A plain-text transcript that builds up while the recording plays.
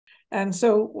And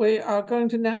so we are going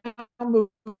to now move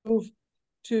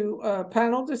to a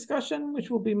panel discussion, which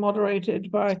will be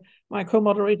moderated by my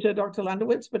co-moderator, Dr.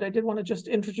 Landovitz. But I did want to just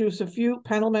introduce a few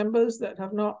panel members that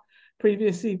have not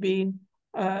previously been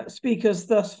speakers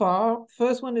thus far.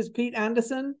 First one is Pete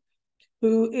Anderson,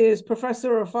 who is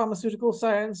professor of pharmaceutical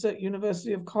science at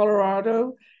University of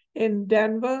Colorado in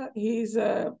Denver. He's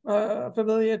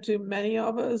familiar to many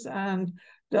of us and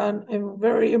done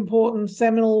very important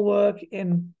seminal work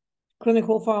in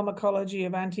clinical pharmacology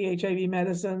of anti-HIV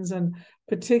medicines, and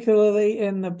particularly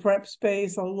in the PrEP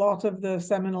space. A lot of the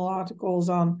seminal articles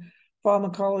on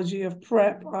pharmacology of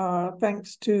PrEP are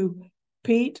thanks to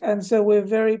Pete. And so we're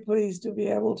very pleased to be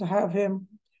able to have him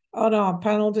on our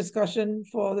panel discussion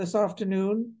for this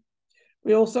afternoon.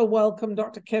 We also welcome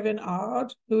Dr. Kevin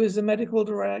Ard, who is the medical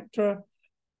director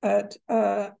at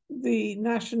the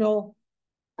National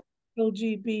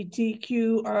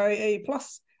LGBTQIA+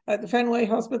 at the Fenway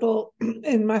Hospital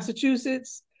in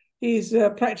Massachusetts. He's a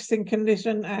practicing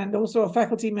clinician and also a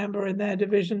faculty member in their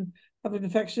division of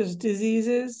infectious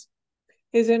diseases.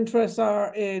 His interests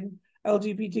are in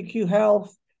LGBTQ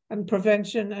health and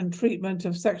prevention and treatment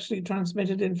of sexually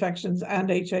transmitted infections and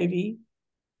HIV.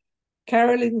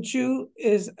 Carolyn Chu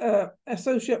is an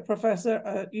associate professor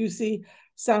at UC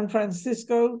San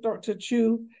Francisco. Dr.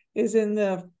 Chu is in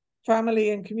the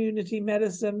Family and Community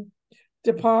Medicine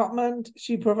department.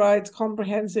 She provides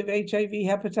comprehensive HIV,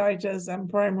 hepatitis, and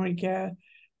primary care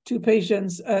to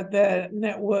patients at their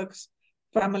network's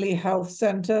Family Health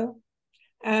Center.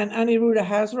 And Aniruddha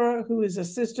Hazra, who is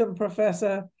assistant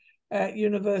professor at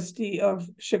University of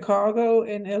Chicago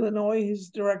in Illinois. He's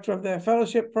director of their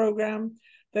fellowship program,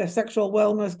 their sexual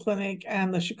wellness clinic,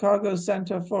 and the Chicago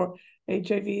Center for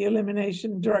HIV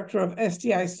Elimination, director of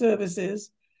STI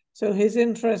services. So his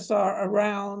interests are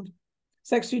around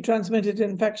sexually transmitted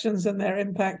infections and their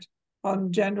impact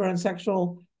on gender and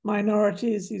sexual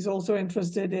minorities. He's also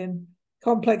interested in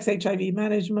complex HIV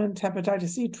management, hepatitis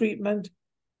C treatment,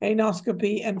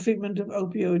 anoscopy, and treatment of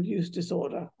opioid use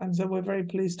disorder. And so we're very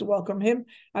pleased to welcome him,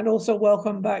 and also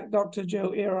welcome back Dr.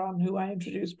 Joe Eron, who I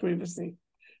introduced previously.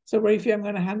 So Rafi, I'm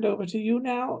going to hand over to you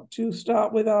now to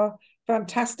start with our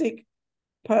fantastic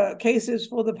cases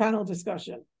for the panel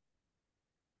discussion.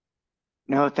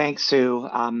 No, thanks, Sue.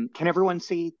 Can everyone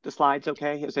see the slides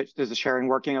okay? Is the sharing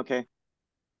working okay?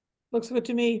 Looks good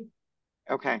to me.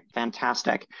 Okay,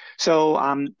 fantastic.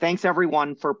 So thanks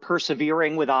everyone for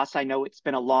persevering with us. I know it's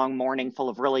been a long morning full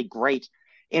of really great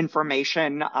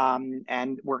information,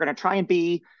 and we're going to try and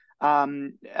be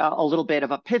a little bit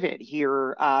of a pivot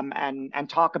here and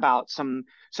talk about some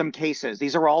cases.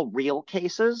 These are all real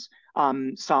cases,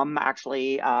 some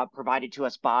actually provided to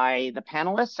us by the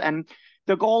panelists. And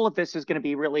the goal of this is going to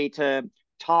be really to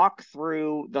talk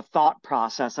through the thought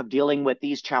process of dealing with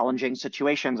these challenging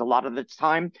situations. A lot of the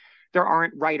time, there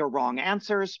aren't right or wrong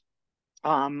answers.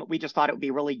 We just thought it would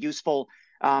be really useful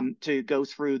to go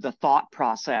through the thought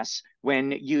process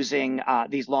when using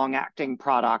these long-acting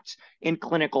products in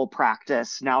clinical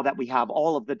practice, now that we have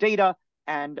all of the data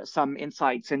and some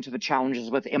insights into the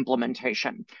challenges with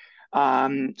implementation.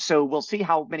 So we'll see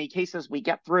how many cases we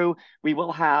get through. We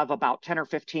will have about 10 or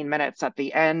 15 minutes at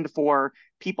the end for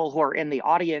people who are in the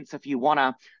audience. If you want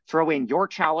to throw in your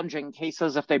challenging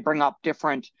cases, if they bring up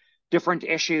different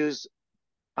issues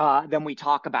than we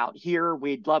talk about here,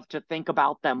 we'd love to think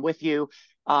about them with you.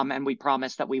 And we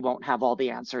promise that we won't have all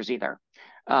the answers either.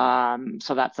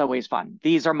 So that's always fun.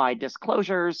 These are my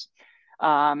disclosures.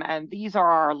 And these are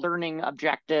our learning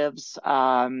objectives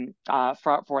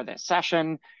for this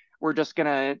session. We're just going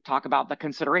to talk about the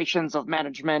considerations of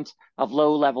management of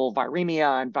low-level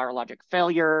viremia and virologic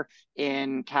failure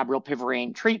in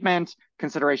cabrylpivirine treatment,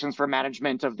 considerations for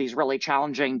management of these really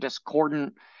challenging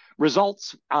discordant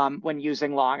results when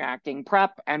using long-acting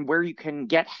PrEP, and where you can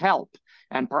get help.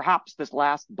 And perhaps this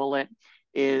last bullet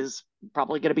is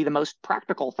probably going to be the most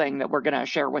practical thing that we're going to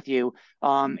share with you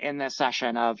in this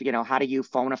session of, how do you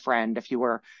phone a friend if you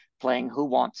were playing Who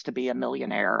Wants to Be a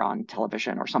Millionaire on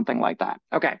television or something like that.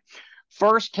 Okay,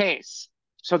 first case.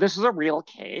 So this is a real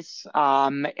case.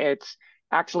 It's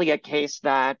actually a case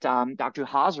that Dr.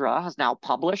 Hazra has now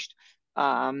published.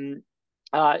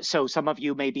 So some of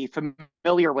you may be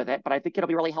familiar with it, but I think it'll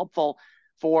be really helpful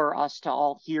for us to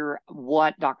all hear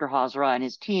what Dr. Hazra and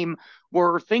his team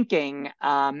were thinking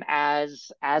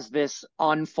as this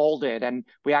unfolded. And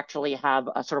we actually have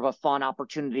a sort of a fun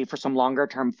opportunity for some longer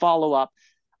term follow-up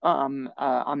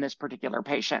on this particular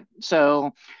patient.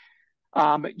 So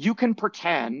you can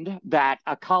pretend that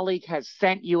a colleague has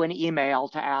sent you an email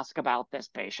to ask about this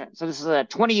patient. So this is a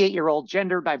 28-year-old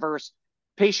gender diverse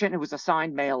patient who was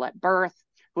assigned male at birth.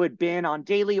 who had been on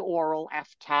daily oral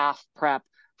FTAF prep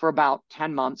for about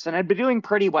 10 months and had been doing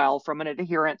pretty well from an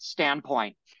adherence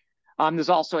standpoint. There's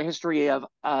also a history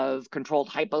of controlled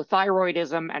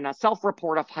hypothyroidism and a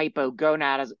self-report of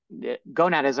hypogonadism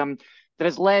that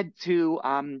has led to,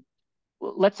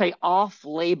 let's say,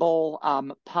 off-label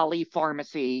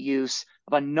polypharmacy use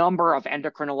of a number of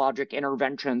endocrinologic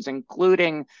interventions,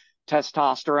 including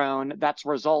testosterone, that's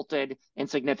resulted in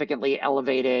significantly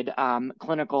elevated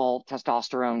clinical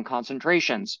testosterone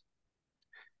concentrations.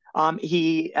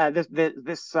 This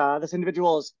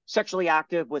individual is sexually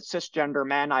active with cisgender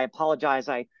men. I apologize.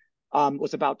 I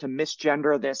was about to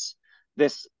misgender this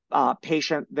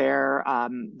patient there.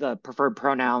 The preferred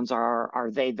pronouns are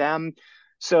they, them.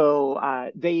 So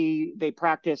they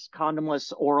practice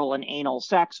condomless oral and anal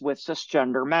sex with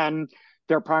cisgender men.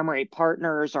 Their primary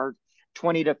partners are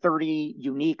 20 to 30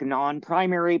 unique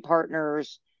non-primary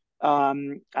partners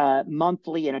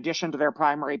monthly in addition to their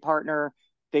primary partner.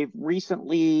 They've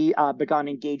recently begun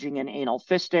engaging in anal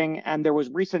fisting, and there was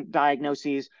recent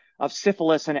diagnoses of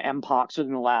syphilis and Mpox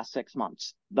within the last 6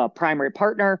 months. The primary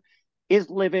partner is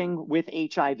living with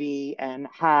HIV and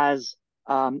has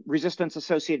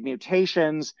resistance-associated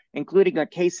mutations, including a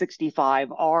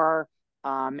K65R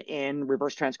in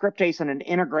reverse transcriptase and an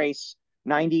integrase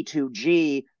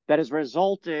 92G that has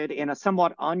resulted in a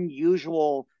somewhat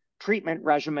unusual treatment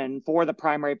regimen for the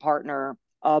primary partner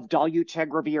of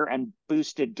dolutegravir and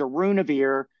boosted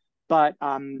darunavir, but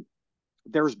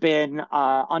there's been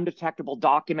undetectable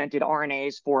documented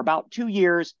RNAs for about 2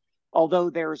 years,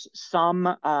 although there's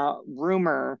some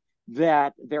rumor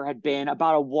that there had been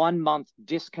about a 1-month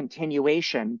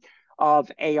discontinuation of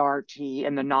ART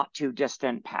in the not too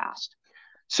distant past.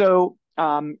 So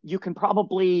you can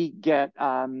probably get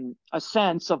a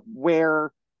sense of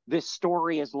where this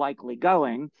story is likely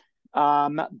going.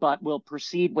 But we'll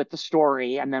proceed with the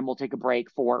story and then we'll take a break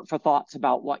for thoughts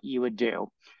about what you would do.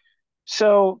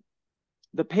 So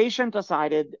the patient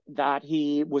decided that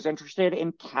he was interested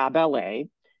in CAB-LA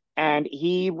and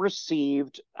he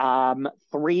received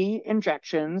 3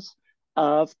 injections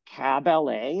of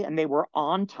CAB-LA and they were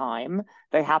on time.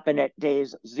 They happened at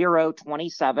days 0,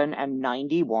 27, and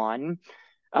 91.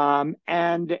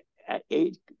 And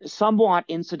somewhat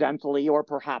incidentally, or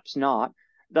perhaps not,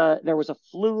 there was a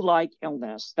flu-like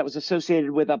illness that was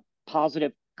associated with a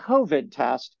positive COVID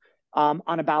test on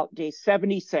about day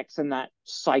 76 in that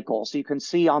cycle. So you can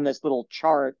see on this little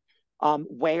chart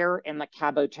where in the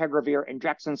cabotegravir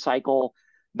injection cycle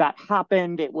that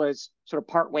happened. It was sort of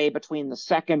partway between the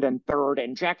 2nd and 3rd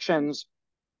injections.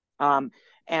 And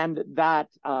that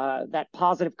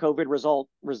positive COVID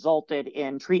resulted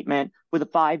in treatment with a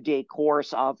 5-day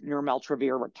course of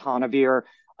nirmatrelvir ritonavir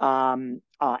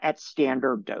at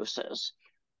standard doses.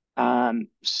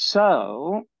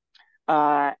 So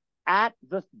at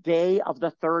the day of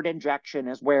the 3rd injection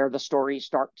is where the story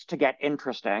starts to get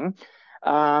interesting.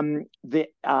 On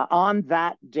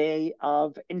that day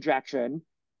of injection,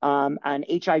 an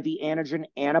HIV antigen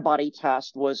antibody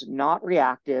test was not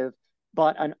reactive,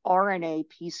 but an RNA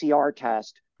PCR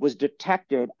test was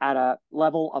detected at a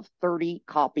level of 30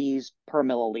 copies per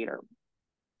milliliter.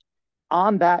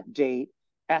 On that date,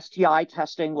 STI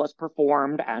testing was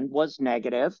performed and was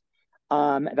negative.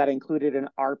 That included an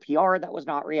RPR that was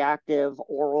not reactive,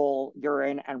 oral,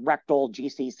 urine, and rectal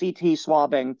GC-CT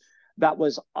swabbing that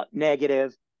was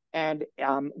negative. And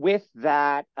with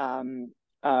that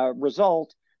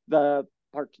result, the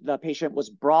patient was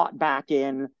brought back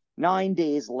in 9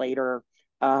 days later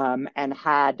and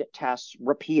had tests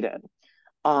repeated.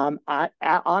 On that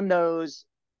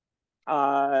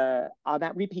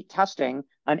repeat testing,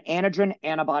 an antigen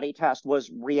antibody test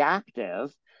was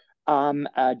reactive.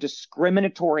 A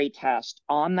discriminatory test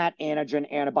on that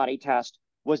antigen antibody test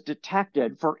was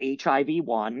detected for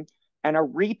HIV-1, and a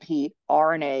repeat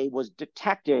RNA was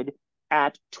detected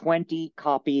at 20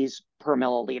 copies per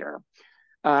milliliter.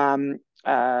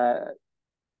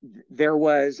 There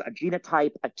was a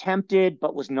genotype attempted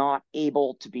but was not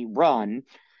able to be run.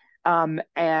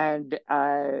 And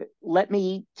let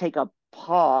me take a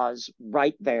pause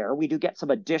right there. We do get some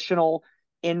additional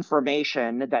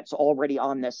information that's already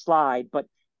on this slide, but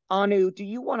Anu, do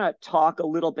you want to talk a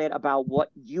little bit about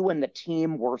what you and the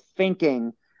team were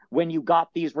thinking when you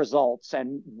got these results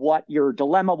and what your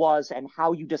dilemma was and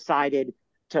how you decided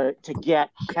to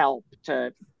get help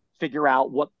to figure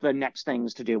out what the next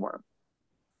things to do were?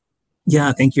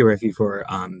 Yeah, thank you, Rafi, for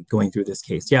going through this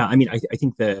case. Yeah, I mean, I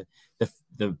think the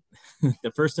the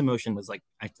the first emotion was like,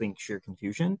 I think, sheer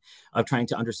confusion of trying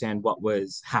to understand what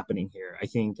was happening here. I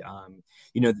think,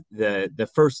 the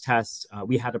first test,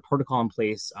 we had a protocol in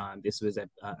place. This was a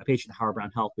patient at Howard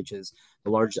Brown Health, which is the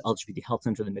largest LGBT health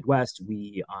center in the Midwest.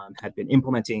 We had been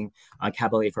implementing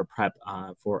Cabalet for PrEP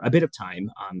for a bit of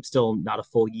time, still not a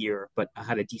full year, but I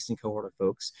had a decent cohort of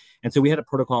folks. And so we had a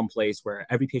protocol in place where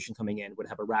every patient coming in would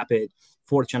have a rapid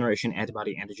fourth generation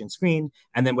antibody antigen screen,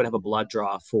 and then would have a blood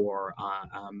draw for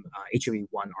HIV-1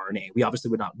 RNA. We obviously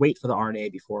would not wait for the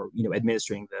RNA before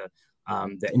administering the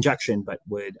injection, but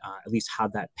would at least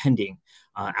have that pending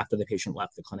after the patient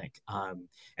left the clinic.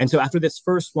 And so after this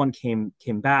first one came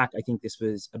back, I think this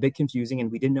was a bit confusing,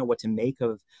 and we didn't know what to make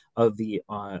of the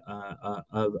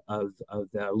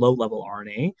low level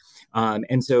RNA.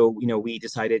 And so we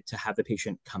decided to have the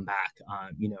patient come back.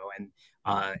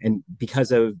 And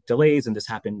because of delays, and this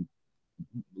happened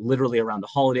literally around the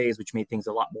holidays, which made things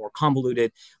a lot more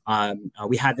convoluted.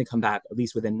 We had to come back at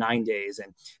least within 9 days,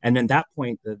 and then that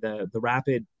point, the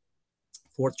rapid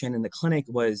fourth gen in the clinic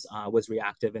was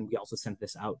reactive, and we also sent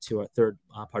this out to a third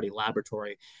party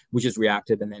laboratory, which is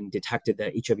reactive, and then detected the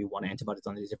HIV-1 antibodies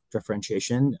on the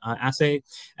differentiation assay,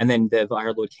 and then the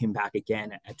viral load came back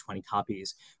again at 20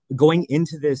 copies. Going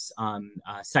into this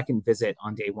second visit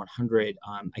on day 100,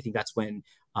 I think that's when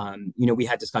we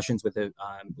had discussions with a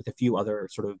few other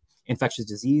sort of infectious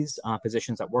disease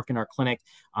physicians that work in our clinic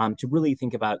to really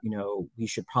think about, we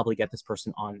should probably get this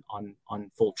person on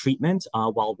full treatment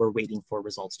while we're waiting for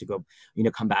results to go,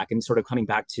 come back, and sort of coming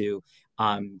back to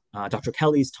Dr.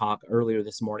 Kelly's talk earlier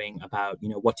this morning about,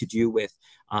 what to do with,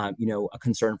 a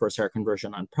concern for a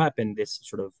seroconversion on PrEP, and this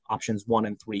sort of options 1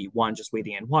 and 3, 1, just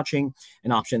waiting and watching,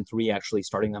 and option 3, actually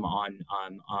starting them on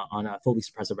a fully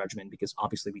suppressive regimen, because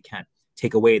obviously we can't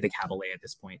take away the Cabalet at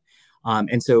this point.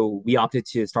 And so we opted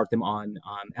to start them on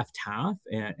FTAF,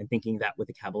 and thinking that with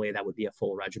the Cabalet, that would be a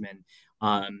full regimen,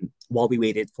 while we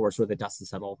waited for sort of the dust to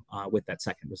settle with that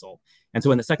second result. And so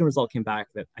when the second result came back,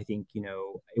 that I think,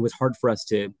 it was hard for us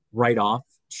to write off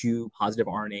 2 positive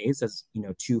RNAs as,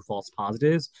 2 false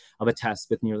positives of a test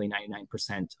with nearly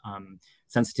 99%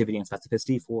 sensitivity and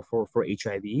specificity for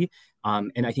HIV.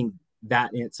 And I think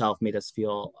that in itself made us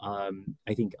feel,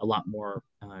 I think, a lot more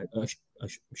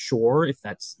sure, if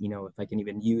that's, if I can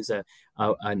even use a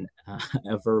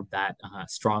verb that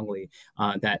strongly,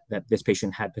 that this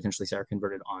patient had potentially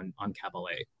seroconverted on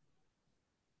Cabalet.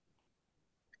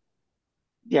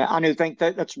 Yeah, Anu, think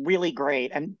that's really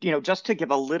great. And, just to give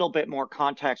a little bit more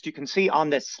context, you can see on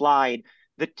this slide,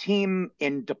 the team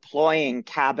in deploying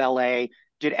Cabalet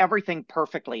did everything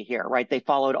perfectly here, right? They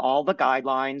followed all the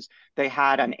guidelines. They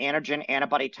had an antigen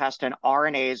antibody test and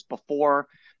RNAs before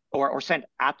or sent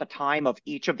at the time of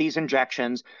each of these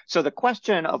injections. So the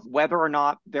question of whether or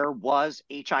not there was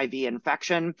HIV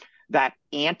infection that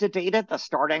antedated the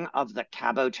starting of the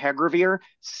cabotegravir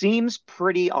seems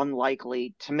pretty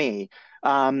unlikely to me.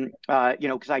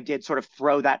 Because I did sort of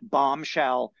throw that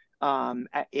bombshell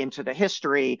into the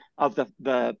history of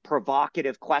the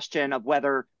provocative question of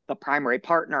whether the primary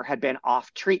partner had been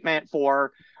off treatment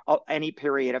for any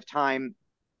period of time.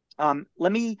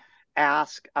 Let me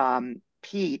ask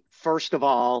Pete, first of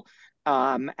all,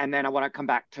 and then I want to come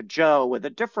back to Joe with a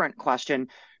different question.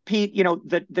 Pete,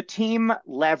 the team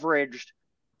leveraged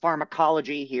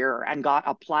pharmacology here and got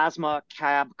a plasma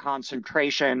CAB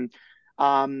concentration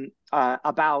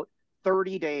about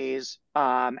 30 days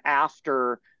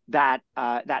after that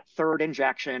third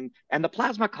injection, and the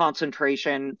plasma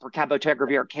concentration for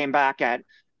cabotegravir came back at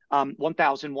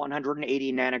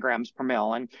 1,180 nanograms per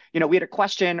mil. And we had a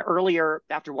question earlier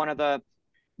after one of the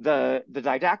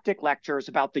didactic lectures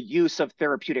about the use of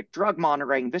therapeutic drug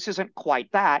monitoring. This isn't quite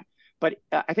that, but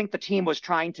I think the team was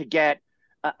trying to get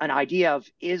an idea of,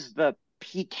 is the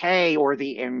PK or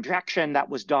the injection that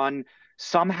was done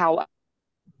somehow.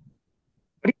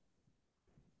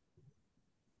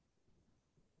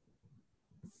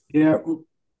 Yeah,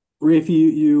 Rafe,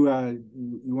 you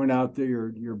went out there.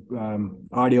 Your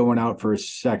audio went out for a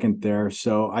second there.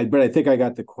 But I think I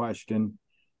got the question.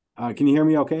 Can you hear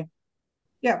me? Okay.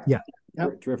 Yeah.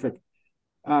 Terrific.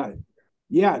 I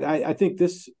think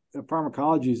this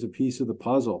pharmacology is a piece of the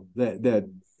puzzle that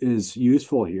is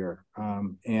useful here,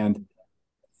 and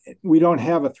we don't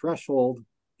have a threshold,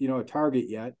 a target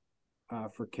yet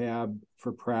for CAB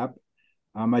for PrEP.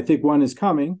 I think one is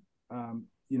coming.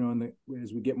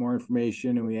 As we get more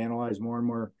information and we analyze more and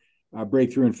more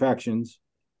breakthrough infections.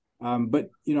 But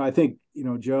I think,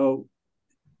 Joe,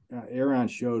 Eron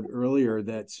showed earlier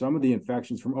that some of the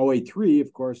infections from 083,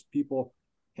 of course, people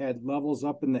had levels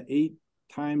up in the 8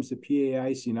 times the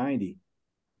PAIC90.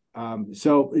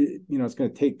 So, it's going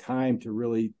to take time to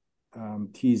really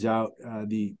tease out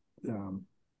the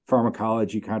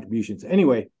pharmacology contributions.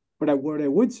 Anyway, what I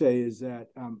would say is that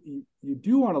you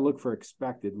do want to look for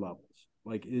expected levels.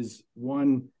 Like, is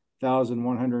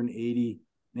 1,180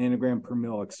 nanogram per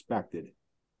mil expected?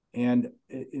 And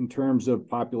in terms of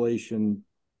population,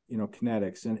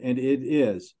 kinetics, and it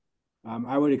is.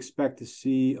 I would expect to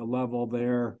see a level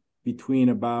there between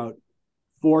about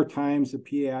 4 times the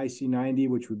PaIC90,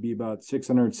 which would be about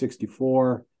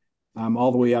 664,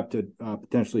 all the way up to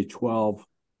potentially 12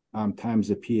 times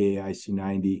the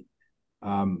PaIC90,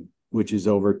 which is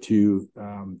over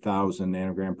 2,000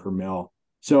 nanogram per mil.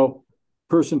 So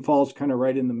person falls kind of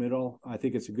right in the middle. I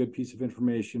think it's a good piece of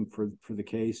information for the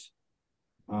case.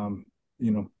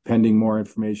 Pending more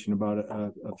information about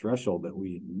a threshold that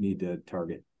we need to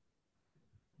target.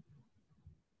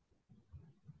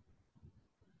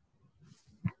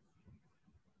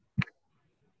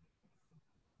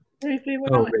 Briefly,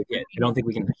 Oh, Rick, I don't think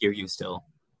we can hear you still.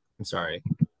 I'm sorry.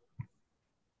 I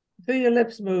see your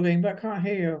lips moving, but can't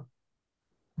hear you.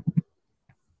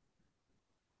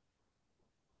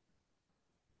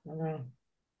 I know.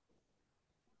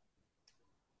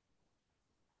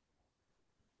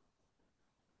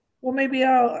 Well, maybe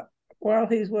while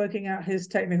he's working out his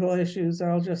technical issues,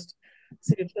 I'll just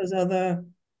see if there's other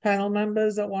panel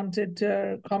members that wanted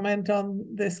to comment on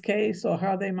this case or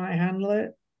how they might handle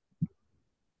it.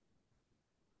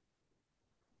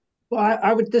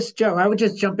 Well, this is Joe. I would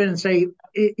just jump in and say,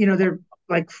 there are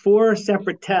like 4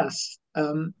 separate tests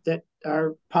that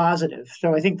are positive.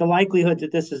 So I think the likelihood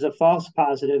that this is a false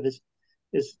positive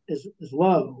is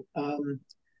low.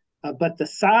 But the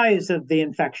size of the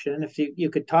infection, if you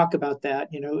could talk about that,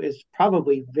 is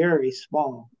probably very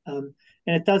small. And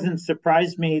it doesn't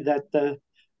surprise me that they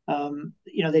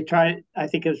try. I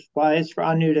think it was wise for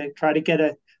Anu to try to get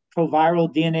a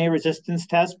proviral DNA resistance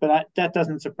test, but that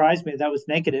doesn't surprise me. That was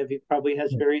negative. He probably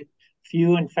has very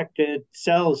few infected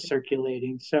cells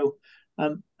circulating. So,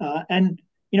 and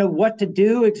what to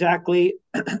do exactly,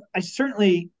 I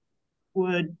certainly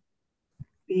would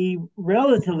be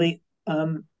relatively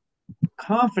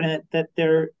confident that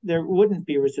there wouldn't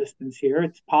be resistance here.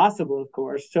 It's possible, of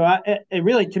course. So it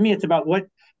really, to me, it's about what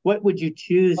would you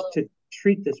choose to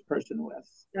treat this person with?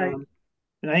 Right.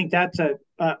 And I think that's a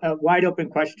wide open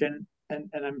question, and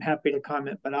I'm happy to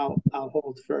comment, but I'll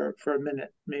hold for a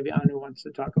minute. Maybe Anu wants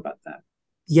to talk about that.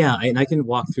 Yeah, and I can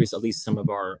walk through at least some of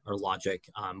our logic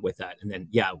with that, and then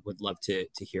would love to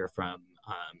hear from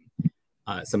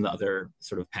some of the other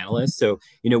sort of panelists. So,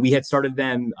 we had started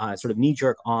them sort of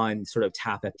knee-jerk on sort of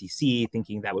TAF FTC,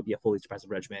 thinking that would be a fully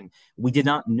suppressive regimen. We did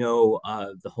not know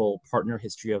the whole partner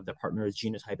history of the partner's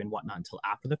genotype and whatnot until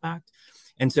after the fact.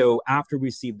 And so after we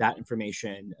received that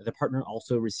information, the partner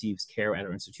also receives care at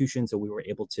our institution. So we were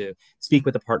able to speak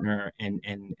with the partner and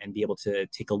be able to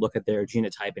take a look at their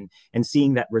genotype and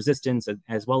seeing that resistance,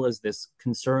 as well as this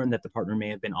concern that the partner may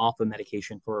have been off of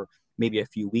medication for maybe a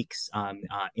few weeks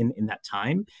in that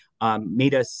time,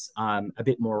 made us a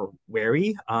bit more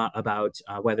wary about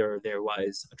whether there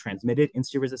was a transmitted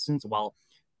INSTI resistance. While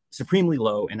supremely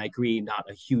low, and I agree,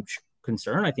 not a huge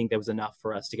concern, I think that was enough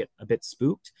for us to get a bit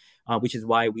spooked, which is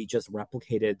why we just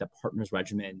replicated the partner's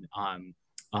regimen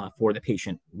for the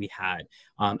patient we had.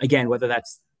 Again, whether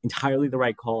that's entirely the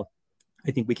right call, I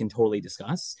think we can totally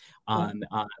discuss.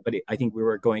 But I think we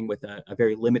were going with a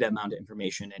very limited amount of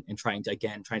information and trying to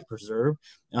preserve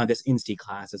this INSTI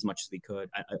class as much as we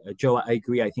could. Joe, I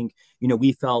agree. I think,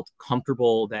 we felt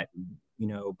comfortable that,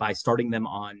 by starting them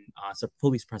on a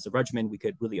fully suppressive regimen, we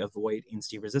could really avoid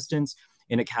INSTI resistance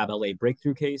in a CAB-LA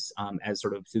breakthrough case, as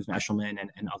sort of Susan Eshelman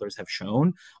and others have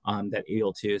shown, that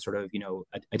able to sort of,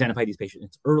 identify these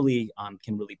patients early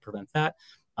can really prevent that.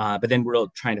 But then we're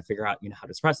trying to figure out, how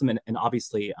to suppress them. And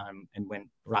obviously, and when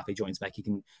Raphael joins back, he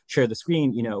can share the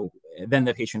screen, then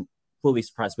the patient fully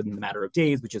suppressed within the matter of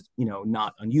days, which is,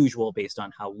 not unusual based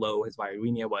on how low his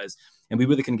viremia was. And we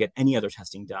really couldn't get any other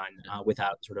testing done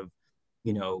without sort of,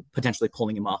 potentially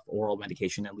pulling him off oral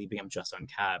medication and leaving him just on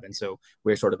CAB. And so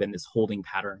we're sort of in this holding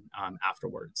pattern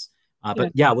afterwards.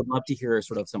 But I would love to hear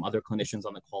sort of some other clinicians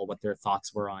on the call, what their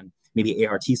thoughts were on maybe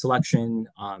ART selection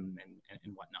and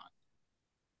whatnot.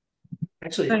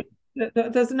 Actually,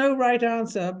 there's no right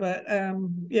answer, but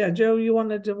Joe, you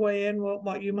wanted to weigh in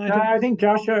what you might have. I think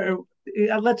Joshua,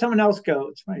 I'll let someone else go.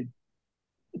 It's fine.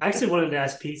 I actually wanted to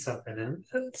ask Pete something. And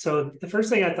so the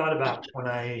first thing I thought about when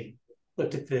I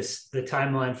looked at the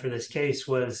timeline for this case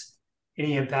was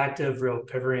any impact of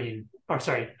ritonavir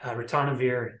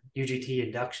UGT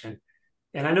induction.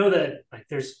 And I know that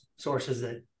there's sources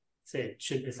that say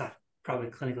it's not probably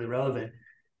clinically relevant,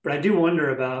 but I do wonder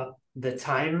about the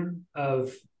time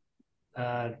of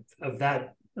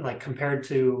that like compared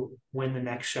to when the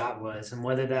next shot was, and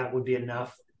whether that would be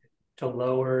enough to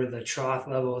lower the trough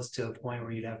levels to a point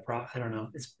where you'd have I don't know.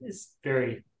 It's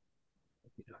very,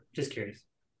 just curious.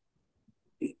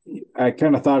 I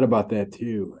kind of thought about that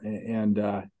too, and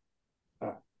I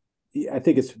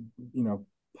think it's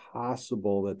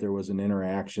possible that there was an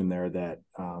interaction there that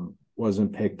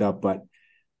wasn't picked up, but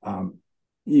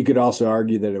you could also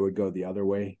argue that it would go the other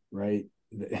way, right?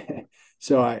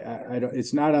 So I don't.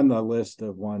 It's not on the list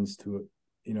of ones to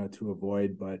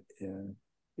avoid, but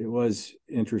it was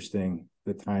interesting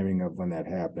the timing of when that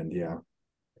happened. Yeah.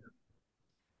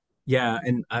 Yeah,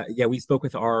 and we spoke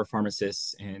with our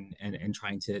pharmacists and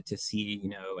trying to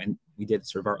see, and we did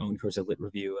sort of our own process lit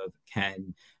review of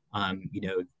can,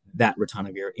 that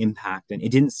ritonavir impact, and it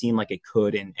didn't seem like it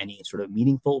could in any sort of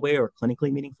meaningful way or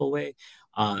clinically meaningful way,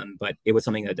 but it was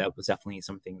something that was definitely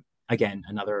something, again,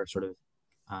 another sort of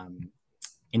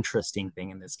interesting thing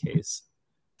in this case.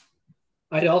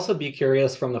 I'd also be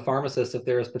curious from the pharmacist if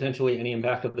there is potentially any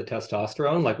impact of the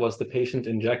testosterone, like was the patient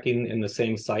injecting in the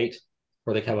same site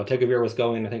where the cabotegravir was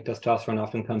going? I think testosterone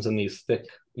often comes in these thick,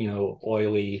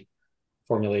 oily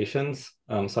formulations.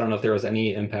 So I don't know if there was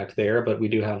any impact there, but we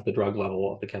do have the drug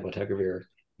level of the cabotegravir,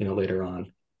 later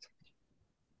on.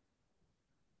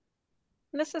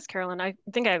 This is Carolyn. I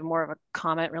think I have more of a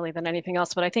comment really than anything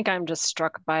else, but I think I'm just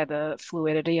struck by the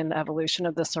fluidity and the evolution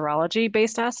of the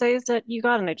serology-based assays that you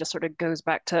got, and it just sort of goes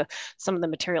back to some of the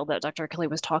material that Dr. Kelly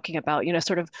was talking about.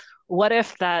 Sort of what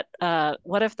if that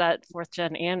fourth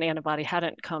gen and antibody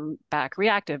hadn't come back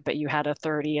reactive, but you had a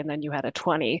 30 and then you had a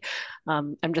 20?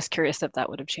 I'm just curious if that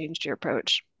would have changed your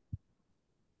approach.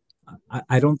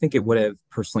 I don't think it would have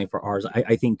personally for ours.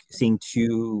 I think seeing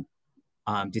two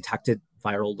detected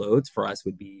viral loads for us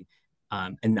would be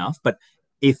enough. But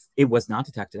if it was not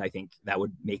detected, I think that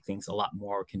would make things a lot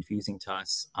more confusing to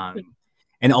us.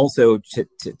 And also to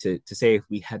say if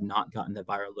we had not gotten the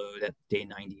viral load at day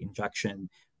 90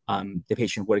 injection, the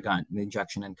patient would have gotten the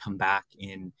injection and come back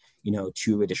in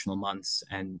 2 additional months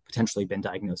and potentially been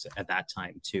diagnosed at that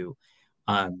time too.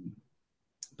 But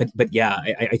yeah,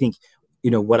 I think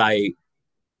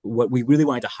what we really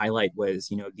wanted to highlight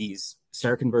was these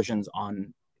seroconversions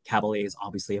on Cabolet is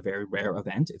obviously a very rare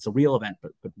event. It's a real event,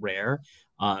 but rare.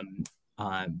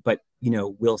 But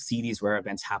we'll see these rare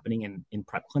events happening in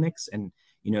PrEP clinics, and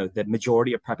the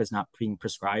majority of PrEP is not being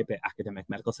prescribed at academic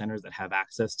medical centers that have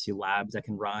access to labs that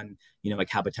can run a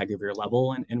cabotegravir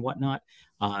level and whatnot.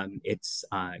 It's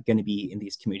going to be in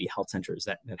these community health centers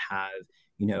that have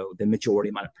the majority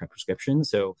amount of PrEP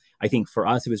prescriptions. So I think for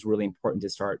us, it was really important to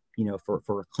start,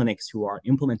 for clinics who are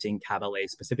implementing Cabolet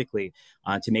specifically,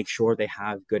 to make sure they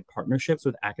have good partnerships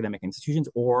with academic institutions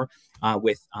or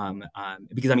because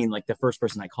the first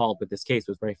person I called with this case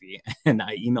was Raphael, and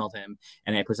I emailed him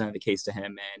and I presented the case to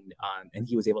him, and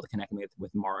he was able to connect me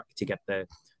with Mark to get the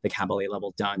Cabolet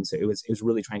level done. So it was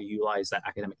really trying to utilize that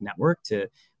academic network to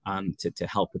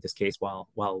help with this case while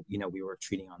we were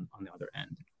treating on the other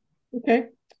end. Okay,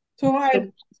 so I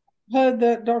heard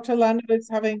that Dr. Landovitz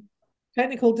having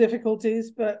technical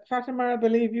difficulties, but Fatima, I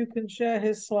believe you can share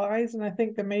his slides, and I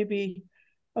think there may be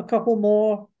a couple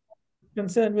more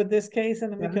concerned with this case,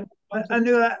 and then we can.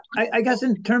 I guess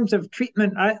in terms of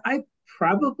treatment, I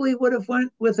probably would have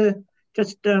went with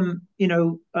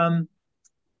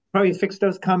probably fixed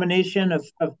dose combination of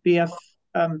BF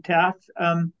TAF,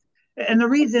 and the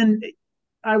reason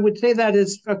I would say that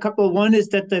is a couple. One is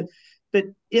that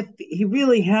if he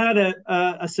really had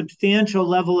a substantial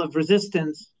level of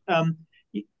resistance,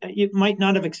 you might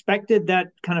not have expected that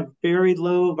kind of very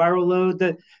low viral load.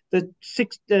 The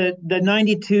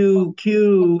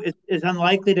 92Q is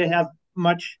unlikely to have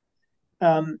much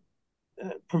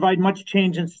provide much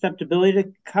change in susceptibility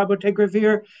to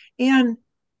cabotegravir, and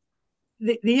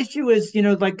the issue is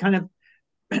you're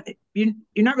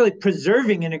not really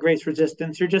preserving integrase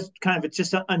resistance. You're just it's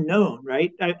just unknown,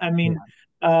 right?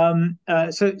 So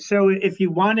if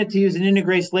you wanted to use an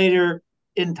integrase later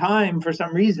in time for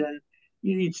some reason,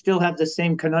 you'd still have the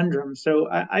same conundrum. So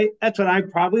that's what I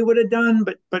probably would have done.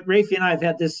 But Rafi and I have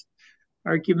had this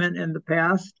argument in the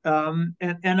past, and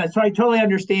so I totally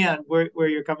understand where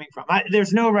you're coming from.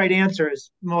 There's no right answer,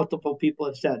 as multiple people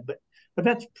have said, but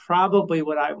that's probably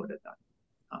what I would have done.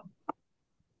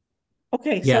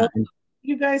 Okay, yeah. So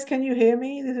you guys, can you hear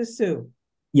me? This is Sue.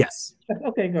 Yes.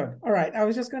 Okay, good. All right. I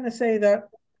was just going to say that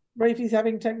Rafi's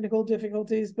having technical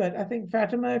difficulties, but I think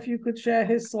Fatima, if you could share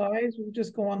his slides, we'll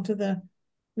just go on to the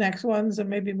next ones and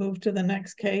maybe move to the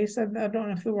next case. I don't know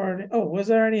if there were was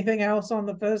there anything else on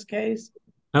the first case?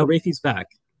 Oh, Rafi's back.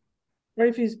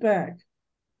 Rafi's back.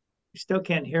 You still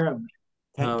can't hear him.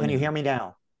 Can you hear me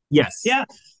now? Yes. Yes.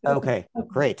 Okay,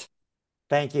 great.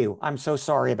 Thank you. I'm so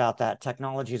sorry about that.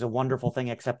 Technology is a wonderful thing,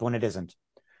 except when it isn't.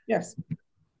 Yes.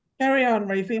 Carry on,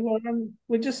 Raphael.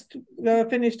 We just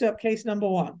finished up case number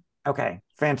 1. Okay,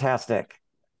 fantastic.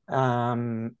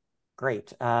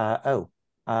 Great. Am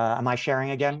I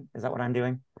sharing again? Is that what I'm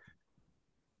doing?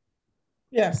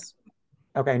 Yes.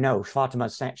 Okay, no,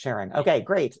 Fatima's sharing. Okay,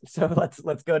 great. So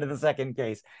let's go to the second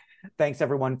case. Thanks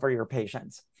everyone for your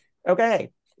patience. Okay,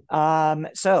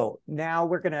 so now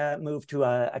we're gonna move to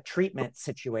a treatment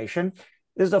situation.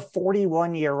 This is a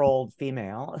 41-year-old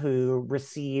female who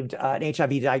received an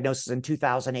HIV diagnosis in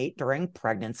 2008 during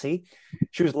pregnancy.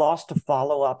 She was lost to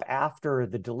follow-up after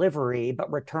the delivery,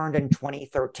 but returned in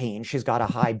 2013. She's got a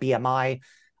high BMI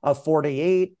of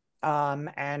 48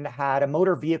 and had a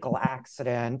motor vehicle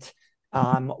accident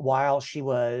while she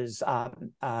was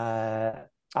back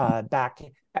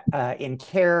in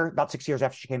care, about 6 years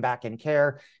after she came back in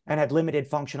care, and had limited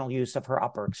functional use of her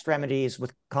upper extremities,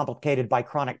 with complicated by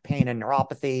chronic pain and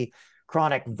neuropathy,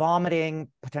 chronic vomiting,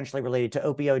 potentially related to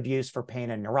opioid use for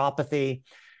pain and neuropathy.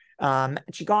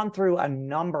 She'd gone through a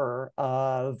number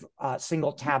of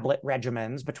single tablet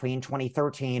regimens between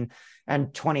 2013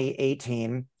 and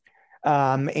 2018.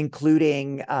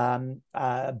 Including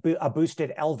a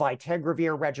boosted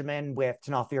L-Vitegravir regimen with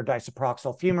tenofovir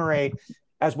disoproxil fumarate,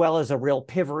 as well as a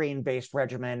rilpivirine-based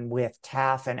regimen with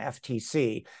TAF and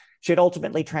FTC. She had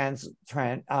ultimately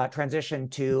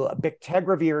transitioned to a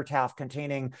bictegravir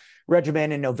TAF-containing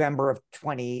regimen in November of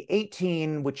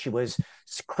 2018, which she was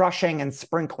crushing and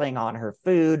sprinkling on her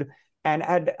food, and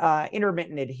had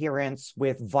intermittent adherence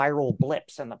with viral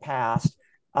blips in the past.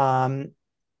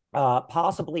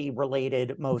 Possibly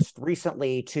related most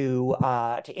recently to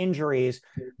injuries,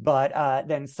 but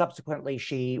then subsequently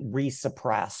she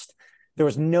resuppressed. There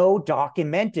was no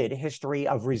documented history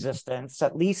of resistance,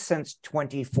 at least since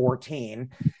 2014,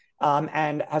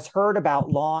 and has heard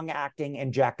about long-acting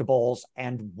injectables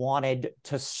and wanted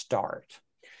to start.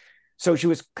 So she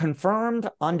was confirmed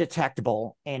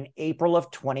undetectable in April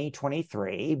of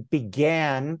 2023,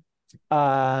 began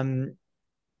injectable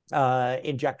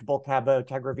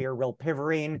cabotegravir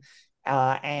rilpivirine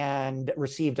and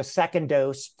received a second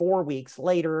dose 4 weeks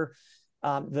later.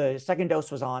 The second dose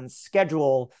was on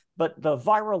schedule, but the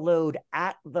viral load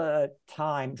at the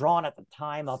time, drawn at the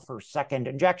time of her second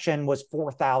injection, was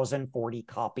 4,040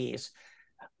 copies.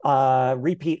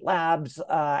 Repeat labs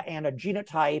and a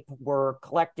genotype were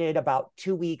collected about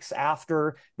 2 weeks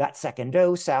after that second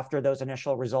dose, after those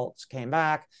initial results came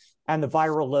back, and the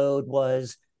viral load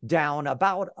was down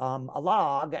about a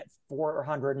log at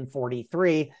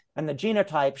 443, and the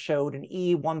genotype showed an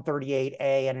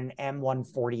E138A and an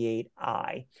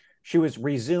M148I. She was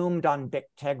resumed on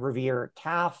bictegravir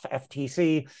TAF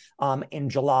FTC in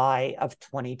July of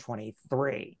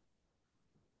 2023.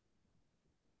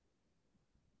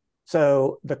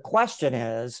 So the question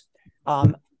is,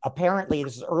 apparently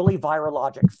this is early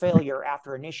virologic failure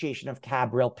after initiation of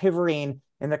rilpivirine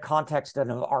in the context of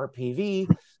an RPV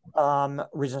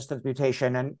resistance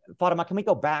mutation. And Fatima, can we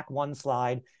go back one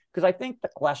slide? Because I think the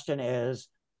question is,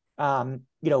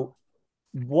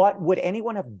 what would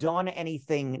anyone have done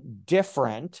anything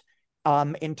different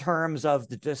in terms of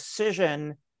the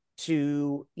decision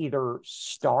to either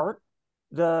start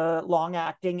the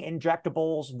long-acting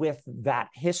injectables with that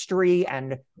history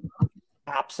and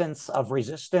absence of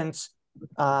resistance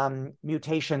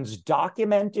mutations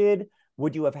documented?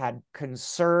 Would you have had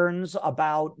concerns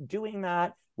about doing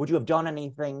that? Would you have done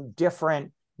anything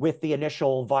different with the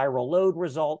initial viral load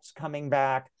results coming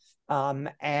back?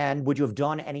 And would you have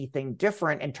done anything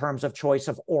different in terms of choice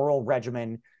of oral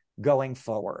regimen going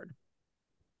forward?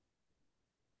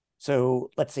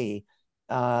 So let's see.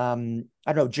 I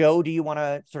don't know, Joe, do you want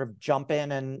to sort of jump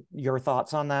in and your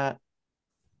thoughts on that?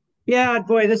 Yeah,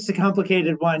 boy, this is a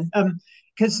complicated one.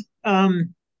 Because I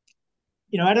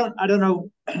don't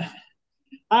know.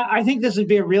 I think this would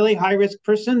be a really high risk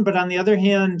person, but on the other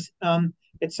hand,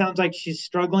 it sounds like she's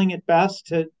struggling at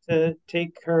best to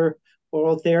take her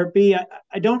oral therapy.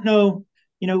 I don't know,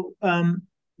 you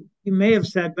may have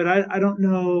said, but I don't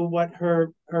know what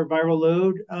her viral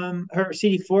load, her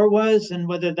CD4 was, and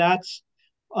whether that's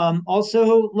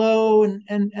also low and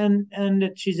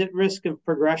that she's at risk of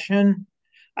progression.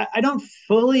 I don't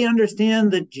fully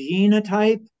understand the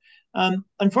genotype.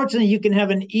 Unfortunately, you can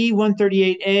have an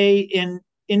E138A in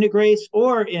integrase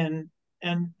or in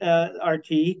RT.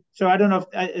 So I don't know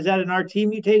is that an RT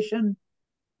mutation?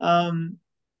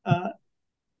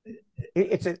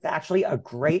 It's actually a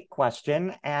great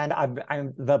question, and I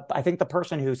think the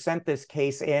person who sent this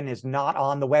case in is not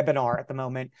on the webinar at the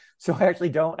moment, so I actually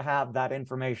don't have that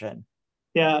information.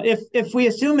 Yeah, if we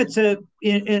assume it's an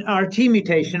RT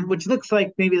mutation, which looks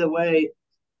like maybe the way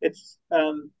it's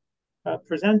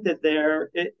presented there,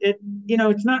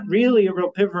 it's not really a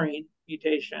rilpivirine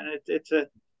mutation. It's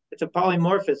a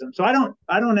polymorphism. So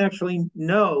I don't actually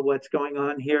know what's going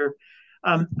on here.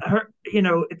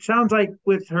 It sounds like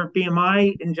with her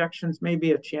BMI injections may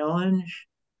be a challenge.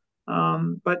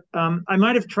 But I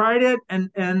might have tried it,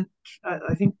 and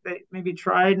I think they maybe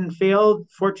tried and failed.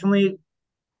 Fortunately,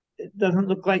 it doesn't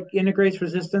look like integrase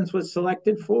resistance was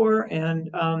selected for, and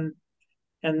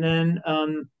then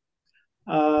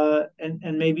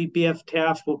maybe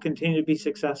BF-TAF will continue to be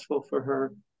successful for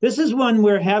her. This is one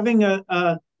where having a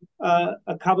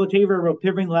cabotegravir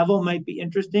rilpivirine level might be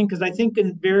interesting, because I think I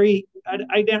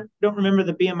don't remember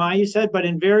the BMI you said, but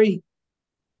in very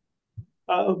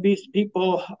obese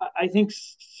people, I think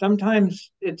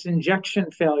sometimes it's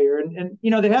injection failure, and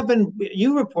there have been,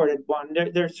 you reported one.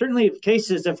 There are certainly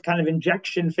cases of kind of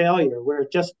injection failure where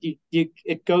it just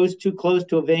it goes too close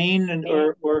to a vein,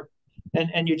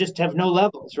 and you just have no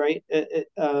levels, right?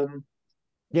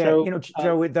 Joe,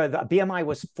 the BMI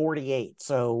was 48,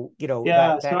 so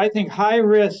so I think high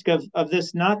risk of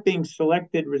this not being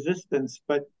selected resistance,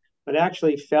 but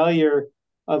actually failure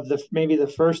of maybe the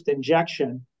first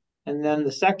injection. And then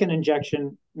the second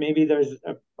injection, maybe there's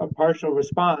a partial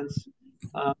response.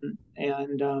 So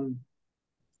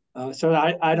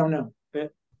I don't know.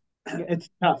 It's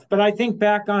tough. But I think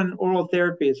back on oral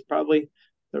therapy is probably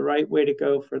the right way to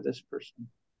go for this person.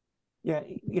 Yeah,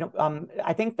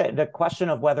 I think that the question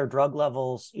of whether drug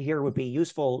levels here would be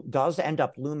useful does end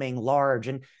up looming large.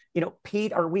 And,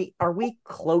 Pete, are we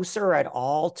closer at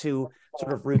all to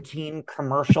sort of routine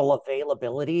commercial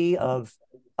availability of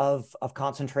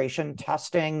concentration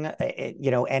testing,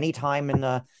 anytime in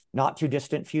the not too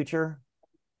distant future?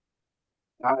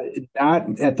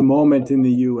 Not at the moment in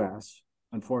the U.S.,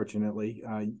 unfortunately.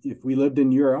 If we lived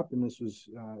in Europe and this was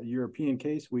a European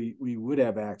case, we would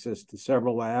have access to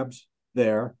several labs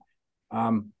there.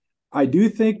 I do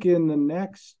think in the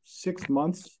next 6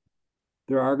 months,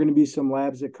 there are going to be some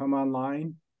labs that come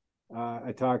online.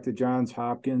 I talked to Johns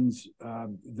Hopkins.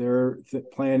 They're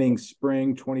planning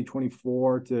spring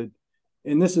 2024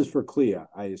 and this is for CLIA,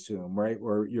 I assume, right?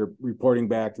 Where you're reporting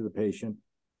back to the patient.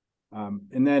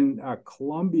 And then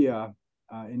Columbia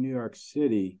in New York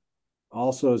City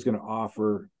also is going to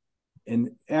offer,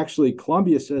 and actually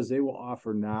Columbia says they will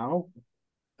offer now,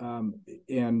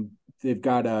 and they've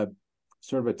got a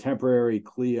sort of a temporary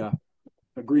CLIA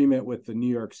agreement with the New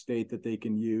York State that they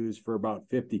can use for about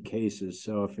 50 cases.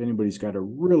 So if anybody's got a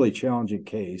really challenging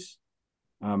case,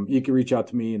 you can reach out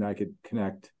to me and I could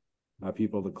connect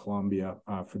people to Columbia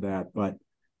for that. But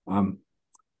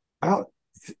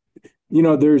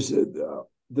there's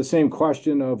the same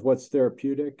question of what's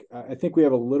therapeutic. I think we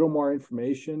have a little more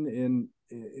information in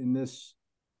this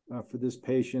for this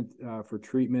patient for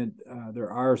treatment.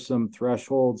 There are some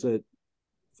thresholds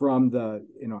from the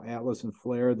Atlas and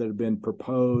Flare that have been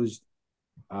proposed.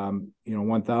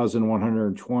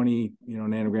 1,120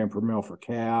 nanogram per mil for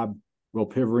CAB,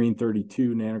 rilpivirine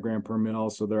 32 nanogram per mil.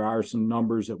 So there are some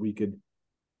numbers that we could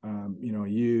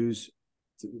use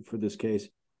for this case.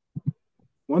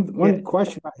 One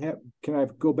question I have, can I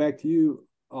go back to you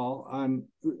all on,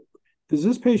 does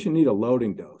this patient need a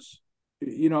loading dose,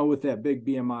 with that big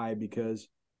BMI, because,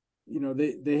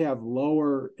 they have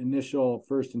lower initial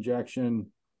first injection,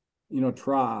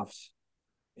 troughs,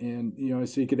 and,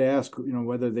 so you could ask,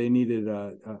 whether they needed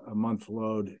a month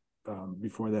load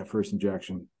before that first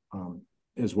injection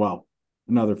as well,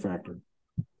 another factor.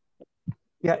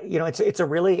 Yeah, it's a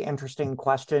really interesting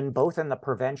question, both in the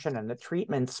prevention and the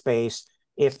treatment space.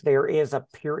 If there is a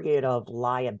period of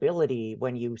liability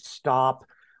when you stop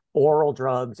oral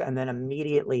drugs and then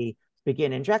immediately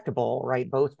begin injectable,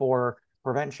 right, both for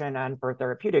prevention and for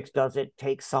therapeutics, does it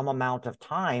take some amount of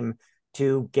time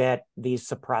to get these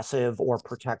suppressive or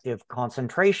protective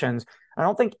concentrations? I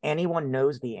don't think anyone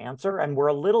knows the answer, and we're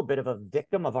a little bit of a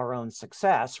victim of our own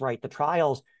success, right? The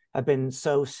trials have been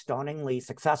so stunningly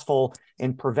successful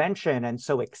in prevention and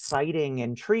so exciting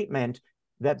in treatment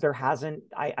that there hasn't,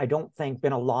 I don't think,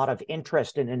 been a lot of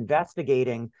interest in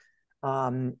investigating,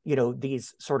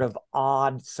 these sort of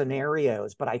odd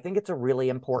scenarios. But I think it's a really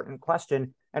important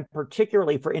question, and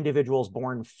particularly for individuals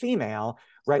born female,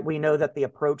 right? We know that the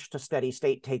approach to steady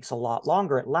state takes a lot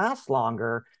longer. It lasts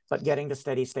longer, but getting to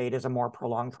steady state is a more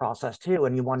prolonged process too.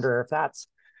 And you wonder if that's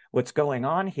what's going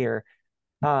on here.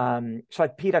 So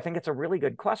Pete, I think it's a really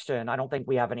good question. I don't think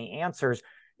we have any answers.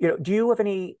 Do you have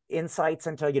any insights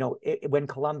into, when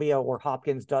Columbia or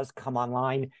Hopkins does come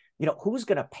online, who's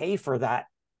going to pay for that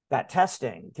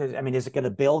testing? Because, is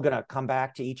it bill going to come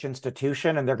back to each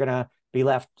institution and they're going to be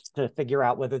left to figure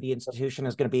out whether the institution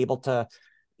is going to be able to,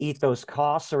 eat those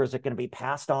costs, or is it going to be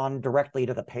passed on directly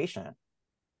to the patient?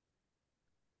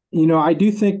 I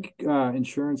do think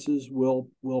insurances will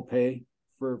pay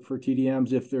for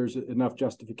TDMs if there's enough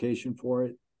justification for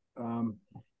it.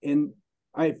 And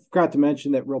I forgot to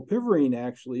mention that rilpivirine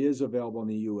actually is available in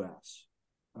the U.S.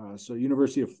 So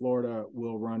University of Florida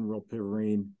will run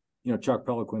rilpivirine, Chuck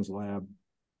Peliquin's lab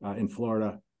in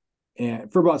Florida,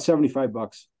 and for about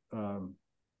 $75,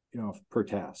 per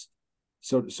test.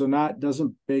 So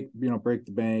doesn't break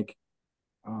the bank.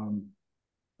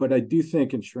 But I do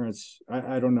think insurance,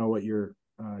 I don't know what your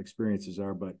experiences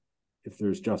are, but if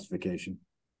there's justification.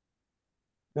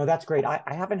 No, that's great. I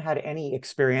haven't had any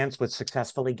experience with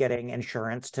successfully getting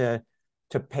insurance to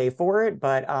pay for it,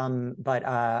 but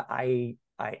I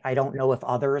don't know if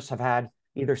others have had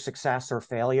either success or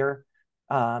failure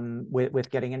with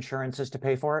getting insurances to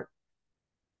pay for it.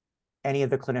 Any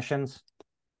of the clinicians?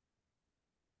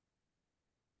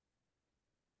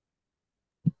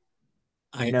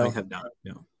 I have not.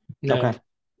 No. Okay.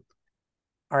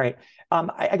 All right.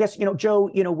 I guess, Joe,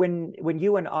 when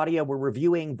you and Adia were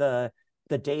reviewing the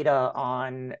data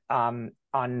on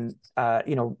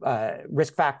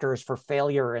risk factors for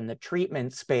failure in the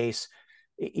treatment space,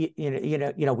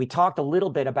 we talked a little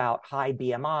bit about high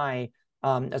BMI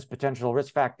as a potential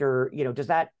risk factor. Does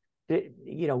that,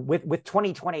 with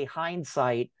 2020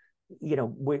 hindsight,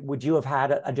 would you have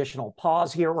had additional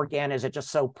pause here, or again, is it just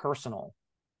so personal?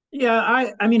 Yeah,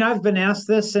 I mean, I've been asked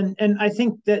this, and I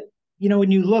think that,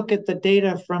 when you look at the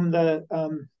data from the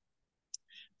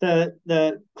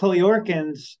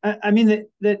Chloeorchins, I mean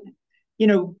that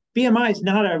BMI is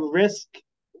not a risk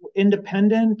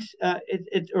independent,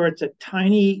 it's a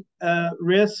tiny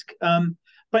risk,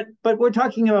 but we're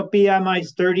talking about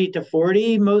BMIs 30 to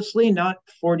 40 mostly, not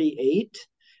 48.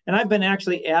 And I've been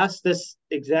actually asked this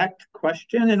exact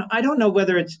question, and I don't know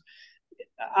whether it's.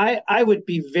 I would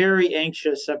be very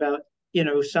anxious about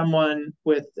someone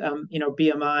with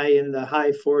BMI in the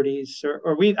high 40s,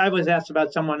 or I was asked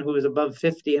about someone who was above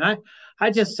 50, and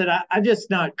I just said I'm just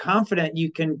not confident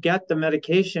you can get the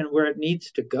medication where it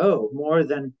needs to go more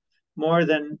than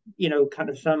kind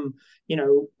of some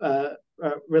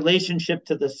relationship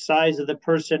to the size of the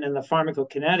person and the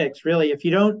pharmacokinetics. Really, if you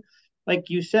don't,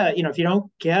 like you said, if you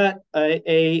don't get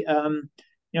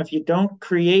if you don't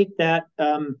create that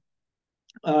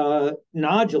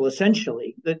nodule,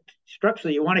 essentially, that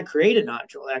structurally you want to create a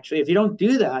nodule. Actually, if you don't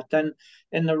do that, then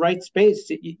in the right space,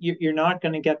 you're not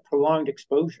going to get prolonged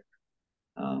exposure.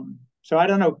 So I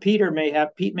don't know. Pete may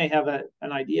have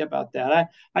an idea about that.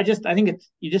 I think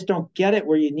you just don't get it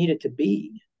where you need it to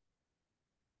be.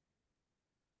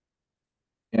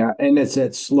 Yeah, and it's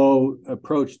that slow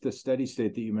approach to steady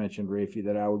state that you mentioned, Rafi,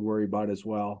 that I would worry about as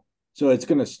well. So it's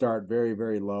going to start very,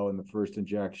 very low in the first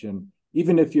injection.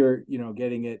 Even if you're,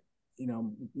 getting it,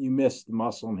 you miss the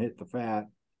muscle and hit the fat,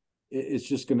 it's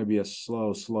just going to be a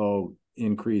slow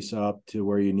increase up to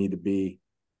where you need to be.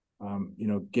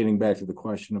 Getting back to the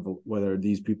question of whether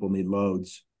these people need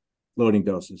loading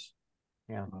doses.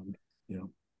 Yeah.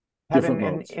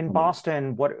 Different in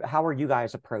Boston, how are you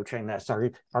guys approaching this?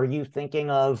 Are you thinking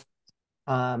of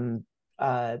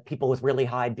people with really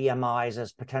high BMIs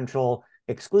as potential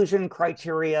exclusion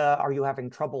criteria? Are you having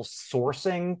trouble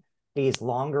sourcing these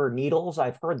longer needles?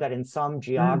 I've heard that in some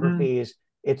geographies,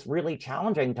 it's really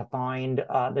challenging to find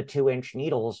the 2-inch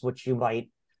needles, which you might,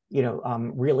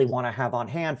 really want to have on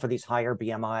hand for these higher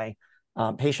BMI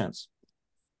patients.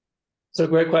 So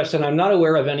great question. I'm not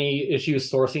aware of any issues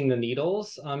sourcing the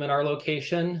needles in our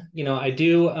location. I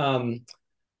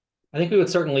think we would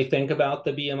certainly think about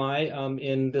the BMI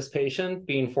in this patient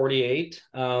being 48.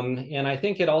 And I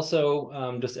think it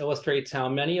also just illustrates how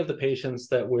many of the patients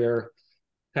that we're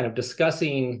kind of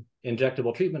discussing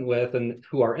injectable treatment with and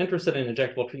who are interested in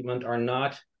injectable treatment are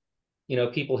not,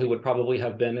 people who would probably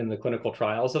have been in the clinical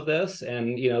trials of this.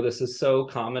 And, this is so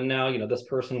common now. This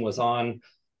person was on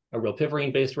a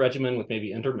rilpivirine-based regimen with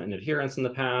maybe intermittent adherence in the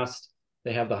past.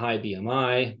 They have the high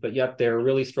BMI, but yet they're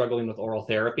really struggling with oral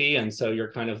therapy. And so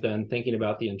you're kind of then thinking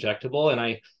about the injectable.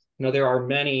 And there are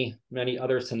many, many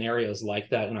other scenarios like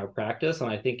that in our practice. And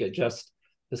I think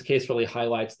this case really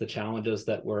highlights the challenges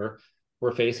that we're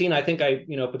facing. I think I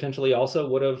potentially also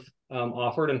would have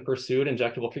offered and pursued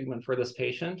injectable treatment for this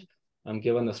patient,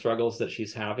 given the struggles that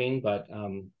she's having. But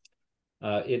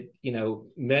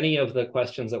many of the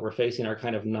questions that we're facing are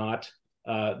kind of not,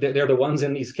 they're the ones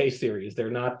in these case series. They're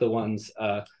not the ones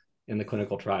in the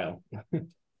clinical trial.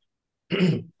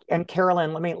 And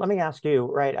Carolyn, let me ask you,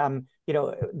 right?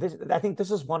 I think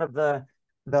this is one of the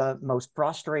most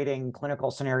frustrating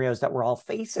clinical scenarios that we're all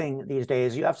facing these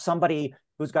days. You have somebody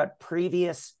who's got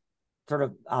previous sort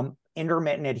of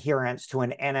intermittent adherence to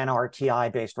an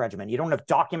NNRTI-based regimen. You don't have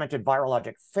documented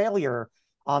virologic failure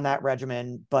on that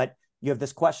regimen, but you have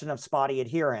this question of spotty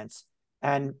adherence.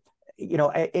 And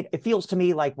it feels to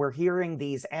me like we're hearing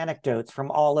these anecdotes from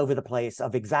all over the place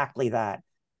of exactly that.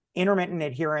 Intermittent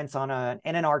adherence on an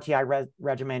NNRTI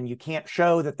regimen, you can't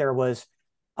show that there was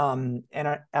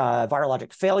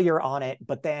virologic failure on it,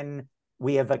 but then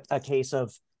we have a case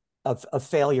of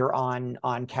failure on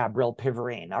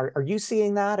cabrylpivirine. Are you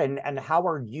seeing that? And how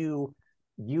are you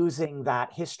using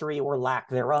that history or lack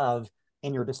thereof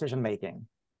in your decision making?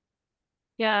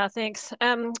 Yeah, thanks.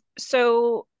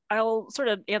 So I'll sort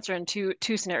of answer in two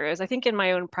scenarios. I think in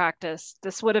my own practice,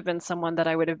 this would have been someone that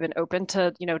I would have been open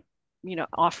to,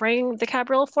 offering the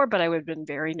Cabril for, but I would have been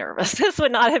very nervous. This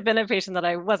would not have been a patient that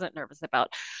I wasn't nervous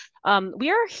about.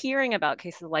 We are hearing about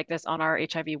cases like this on our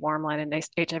HIV warm line and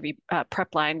HIV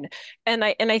prep line, and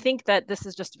I think that this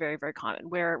is just very, very common,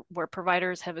 where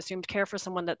providers have assumed care for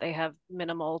someone that they have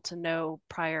minimal to no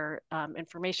prior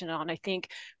information on. I think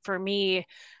for me,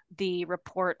 the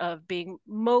report of being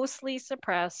mostly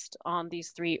suppressed on these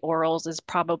 3 orals is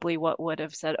probably what would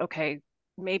have said, okay,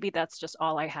 maybe that's just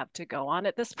all I have to go on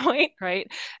at this point,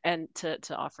 right? And to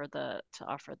offer the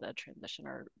transition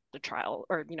or the trial,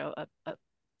 or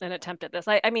an attempt at this.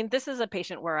 I mean, this is a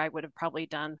patient where I would have probably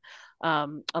done a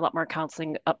lot more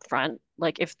counseling up front.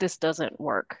 Like, if this doesn't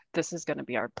work, this is going to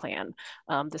be our plan.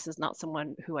 This is not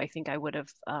someone who I think I would have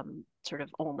sort of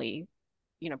only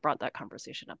brought that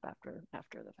conversation up after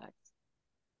the fact.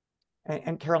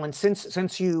 And Carolyn,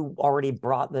 since you already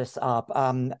brought this up,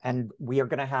 and we are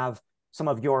going to have some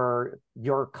of your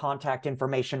contact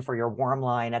information for your warm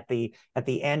line at the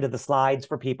end of the slides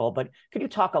for people, but could you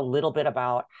talk a little bit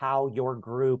about how your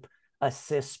group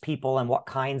assists people and what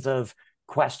kinds of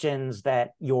questions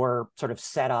that you're sort of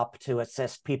set up to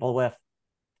assist people with?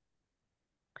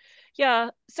 Yeah,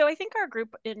 so I think our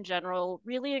group in general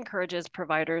really encourages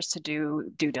providers to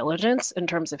do due diligence in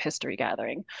terms of history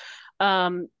gathering.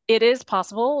 It is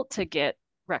possible to get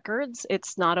records.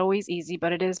 It's not always easy,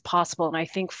 but it is possible. And I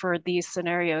think for these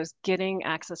scenarios, getting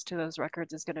access to those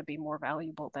records is going to be more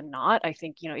valuable than not. I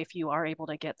think, if you are able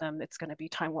to get them, it's going to be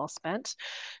time well spent.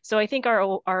 So I think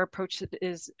our approach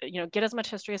is, get as much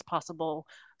history as possible,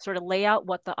 sort of lay out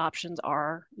what the options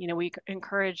are. We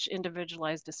encourage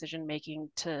individualized decision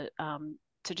making to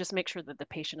just make sure that the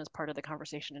patient is part of the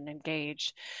conversation and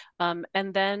engaged.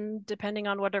 And then depending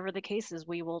on whatever the case is,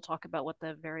 we will talk about what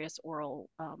the various oral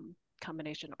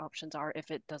combination options are if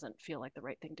it doesn't feel like the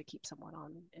right thing to keep someone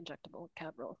on injectable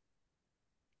Cabril.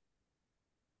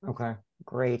 Okay,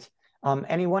 great.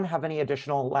 Anyone have any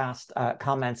additional last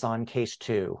comments on case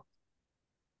 2?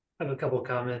 I have a couple of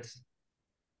comments.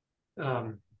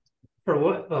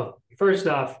 First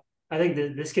off, I think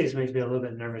that this case makes me a little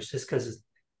bit nervous just because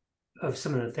of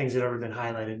some of the things that have already been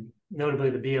highlighted, notably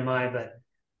the BMI. But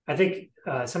I think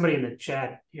somebody in the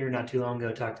chat here not too long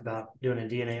ago talked about doing a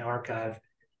DNA archive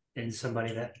in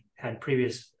somebody that had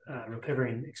previous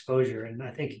rilpivirine exposure. And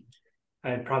I think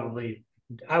I would probably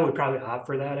opt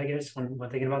for that, I guess, when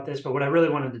thinking about this. But what I really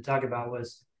wanted to talk about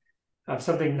was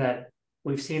something that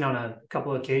we've seen on a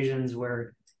couple of occasions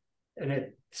where, and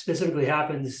it specifically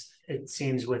happens, it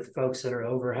seems, with folks that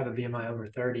have a BMI over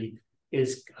 30,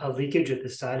 is a leakage at the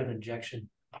site of injection.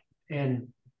 And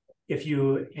if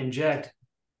you inject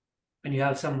and you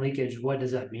have some leakage, what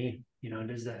does that mean?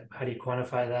 How do you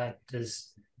quantify that?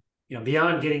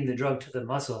 Beyond getting the drug to the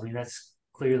muscle, I mean, that's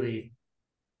clearly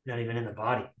not even in the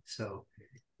body. So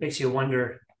it makes you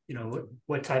wonder,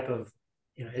 what type of,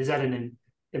 is that an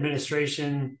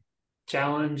administration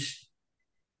challenge?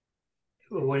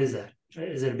 What is that?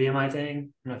 Is it a BMI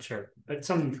thing? I'm not sure, but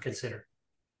something to consider.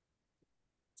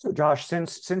 So Josh,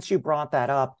 since you brought that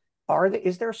up,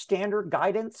 is there standard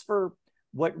guidance for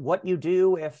what you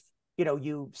do if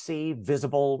you see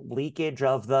visible leakage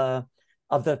of the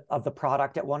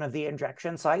product at one of the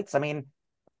injection sites? I mean,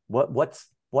 what's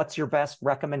your best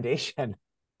recommendation?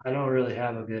 I don't really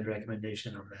have a good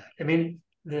recommendation on that. I mean,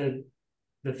 the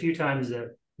few times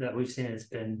that we've seen it's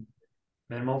been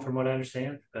minimal from what I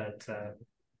understand, but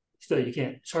still,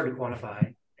 it's hard to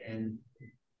quantify. And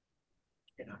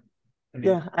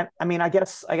I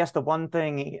guess the one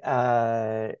thing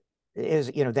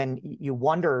is, then you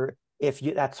wonder if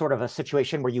that's sort of a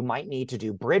situation where you might need to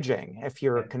do bridging. If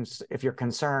you're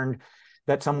concerned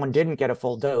that someone didn't get a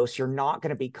full dose, you're not going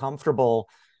to be comfortable,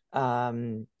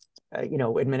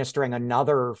 administering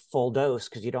another full dose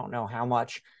because you don't know how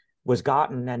much was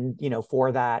gotten. And,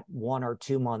 for that 1 or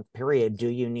 2 month period, do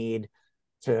you need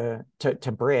to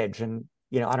bridge? And,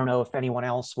 I don't know if anyone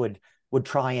else would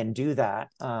try and do that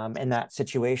in that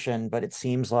situation, but it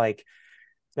seems like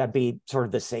that'd be sort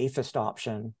of the safest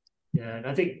option. Yeah, and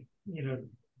I think,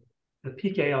 the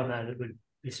PK on that, it would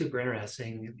be super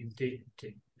interesting. I mean,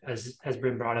 as has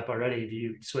been brought up already, do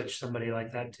you switch somebody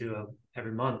like that to a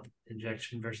every month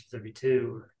injection versus every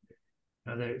 2?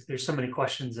 There's so many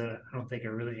questions that I don't think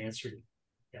are really answered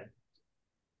yet.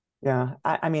 Yeah,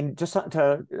 I mean, just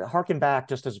to harken back,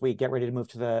 just as we get ready to move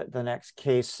to the next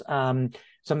case,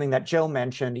 something that Joe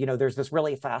mentioned, there's this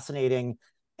really fascinating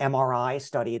MRI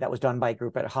study that was done by a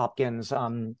group at Hopkins,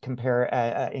 in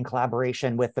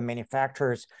collaboration with the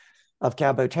manufacturers of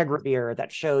cabotegravir,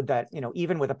 that showed that,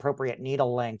 even with appropriate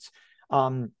needle lengths,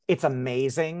 it's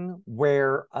amazing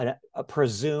where a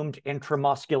presumed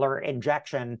intramuscular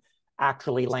injection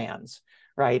actually lands,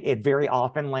 right? It very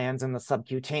often lands in the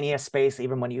subcutaneous space,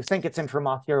 even when you think it's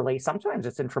intramuscularly. Sometimes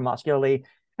it's intramuscularly.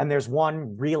 And there's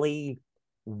one really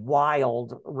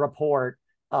wild report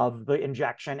of the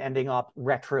injection ending up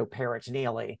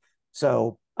retroperitoneally.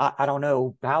 So I don't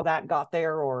know how that got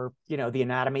there, or, the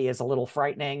anatomy is a little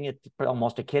frightening. It's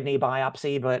almost a kidney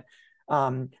biopsy, but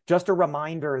just a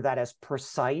reminder that as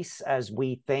precise as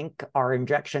we think our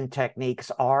injection techniques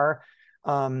are,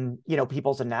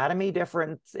 people's anatomy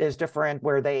is different,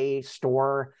 where they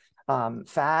store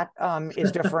fat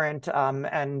is different,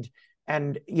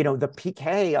 and the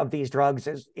PK of these drugs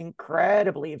is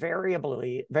incredibly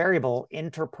variable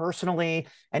interpersonally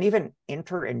and even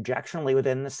interinjectionally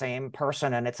within the same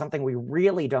person, and it's something we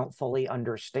really don't fully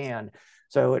understand.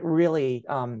 So it really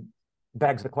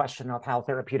begs the question of how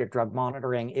therapeutic drug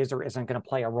monitoring is or isn't going to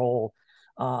play a role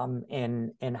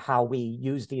in how we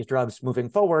use these drugs moving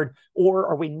forward, or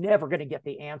are we never going to get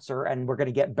the answer and we're going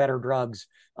to get better drugs,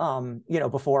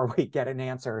 before we get an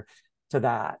answer to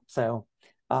that. So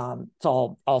it's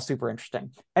all super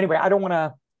interesting. Anyway, I don't want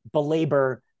to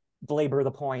belabor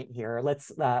the point here.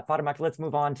 Let's Fatima, let's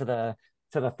move on to the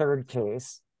third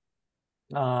case.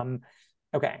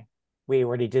 Okay, we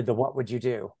already did the what would you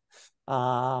do,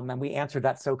 and we answered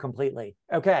that so completely.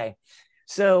 Okay.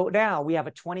 So now we have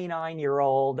a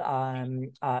 29-year-old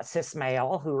cis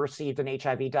male who received an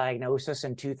HIV diagnosis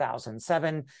in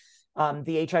 2007.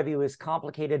 The HIV was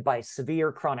complicated by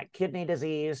severe chronic kidney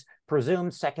disease,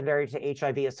 presumed secondary to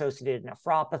HIV-associated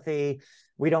nephropathy.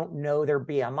 We don't know their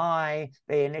BMI.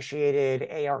 They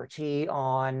initiated ART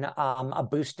on a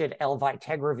boosted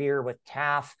elvitegravir with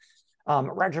TAF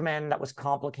regimen that was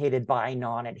complicated by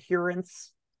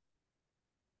non-adherence.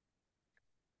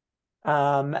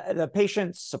 The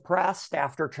patient suppressed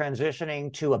after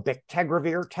transitioning to a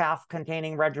bictegravir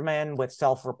TAF-containing regimen with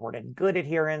self-reported good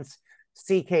adherence.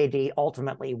 CKD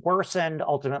ultimately worsened,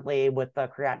 with the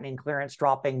creatinine clearance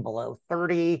dropping below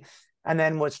 30, and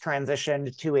then was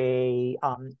transitioned to a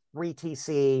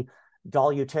 3TC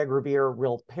dolutegravir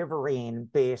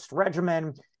rilpivirine-based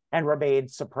regimen and remained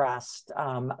suppressed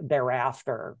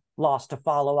thereafter. Lost to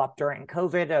follow-up during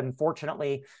COVID,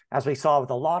 unfortunately, as we saw with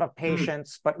a lot of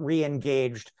patients, but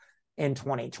re-engaged in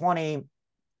 2020.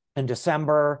 In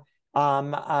December,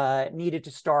 needed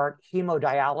to start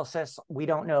hemodialysis. We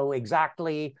don't know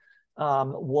exactly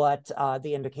what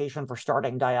the indication for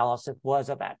starting dialysis was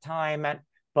at that time,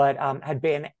 but had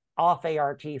been off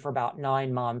ART for about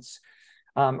 9 months.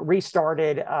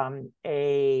 Restarted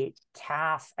a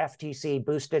TAF FTC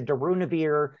boosted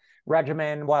darunavir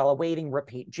regimen while awaiting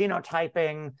repeat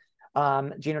genotyping.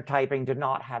 Genotyping did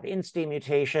not have INSTI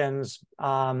mutations,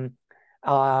 but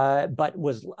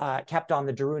was kept on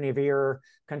the darunavir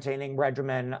containing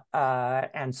regimen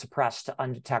and suppressed to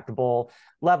undetectable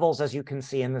levels, as you can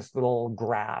see in this little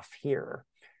graph here.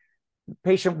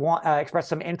 Patient expressed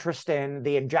some interest in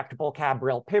the injectable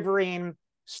rilpivirine,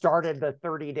 started the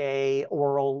 30-day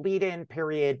oral lead-in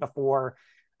period before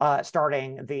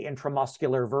starting the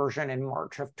intramuscular version in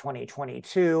March of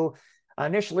 2022.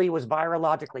 Initially was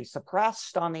virologically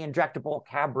suppressed on the injectable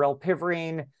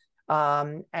rilpivirine,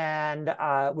 and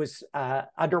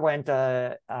underwent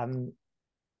a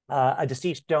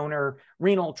deceased donor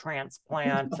renal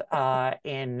transplant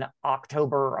in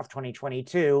October of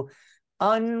 2022.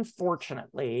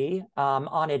 Unfortunately,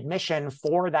 on admission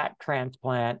for that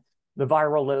transplant, the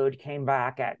viral load came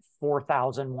back at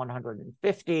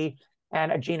 4,150,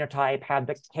 and a genotype had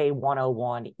the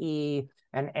K101E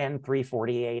and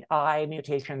N348I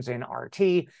mutations in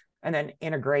RT, and then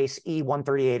integrase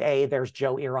E138A. There's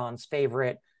Joe Eron's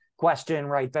favorite question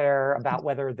right there about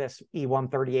whether this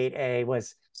E138A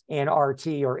was in RT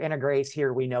or integrase.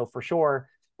 Here we know for sure,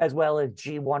 as well as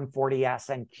G140S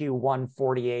and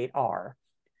Q148R.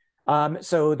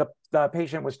 So the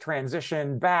patient was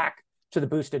transitioned back to the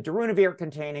boosted darunavir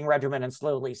containing regimen and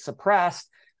slowly suppressed,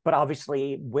 but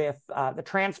obviously with the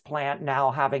transplant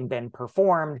now having been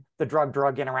performed, the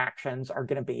drug-drug interactions are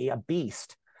going to be a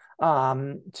beast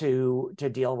to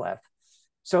deal with.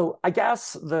 So I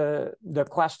guess the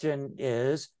question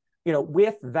is,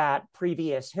 with that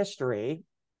previous history,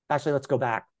 actually, let's go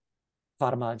back,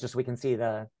 Fatima, just so we can see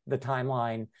the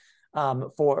timeline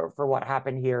for what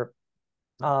happened here.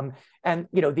 And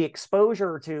the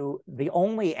exposure to the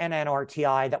only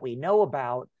NNRTI that we know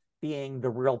about being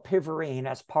the rilpivirine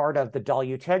as part of the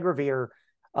dolutegravir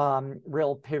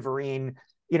rilpivirine,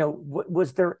 were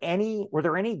there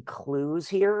any clues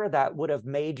here that would have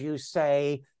made you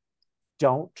say,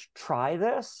 don't try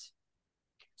this?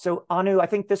 So Anu, I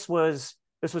think this was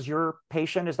your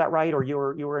patient, is that right? Or you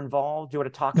were involved? Do you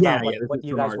want to talk about what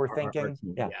you guys were thinking?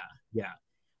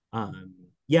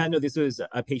 No, this was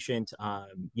a patient,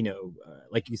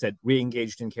 like you said,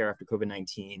 re-engaged in care after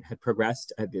COVID-19, had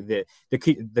progressed. The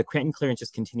creatinine clearance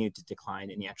just continued to decline,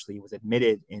 and he actually was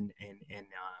admitted in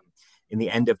the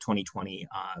end of 2020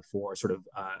 for sort of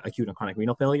acute and chronic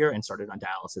renal failure, and started on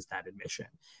dialysis at admission.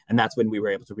 And that's when we were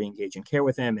able to re-engage in care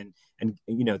with him. And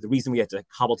the reason we had to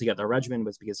cobble together a regimen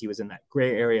was because he was in that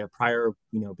gray area prior,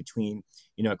 between,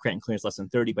 a creatinine clearance less than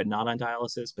 30, but not on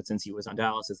dialysis. But since he was on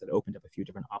dialysis, it opened up a few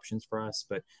different options for us.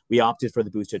 But we opted for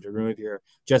the boosted darunavir,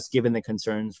 just given the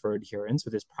concerns for adherence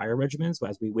with his prior regimens,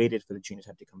 as we waited for the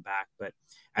genotype to come back. But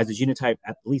as a genotype,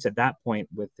 at least at that point,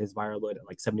 with his viral load at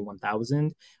like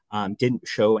 71,000, didn't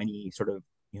show any sort of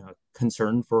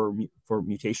concern for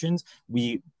mutations.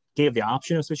 We gave the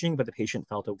option of switching, but the patient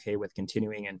felt okay with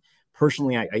continuing. And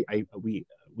personally,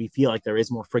 we feel like there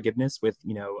is more forgiveness with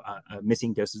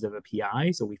missing doses of a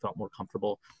PI, so we felt more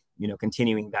comfortable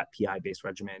continuing that PI based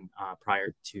regimen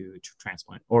prior to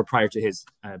transplant, or prior to his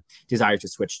desire to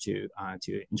switch to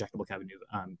injectable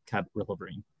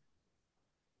rilpivirine.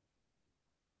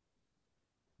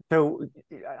 So,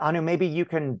 Anu, maybe you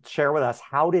can share with us,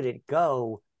 how did it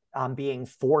go being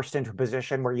forced into a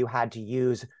position where you had to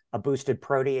use a boosted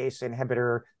protease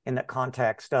inhibitor in the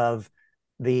context of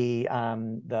the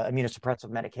immunosuppressive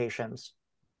medications?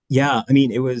 Yeah, I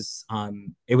mean, it was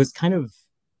kind of,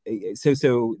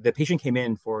 so the patient came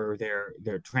in for they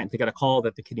got a call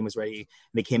that the kidney was ready, and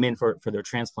they came in for their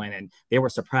transplant, and they were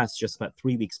suppressed just about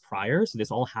 3 weeks prior. So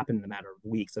this all happened in a matter of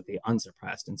weeks that they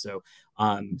unsuppressed. And so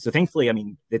thankfully, I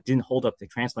mean, it didn't hold up the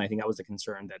transplant. I think that was a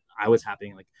concern that I was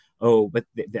having, like, but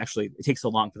they actually, it takes so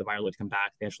long for the viral load to come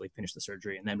back. They actually finished the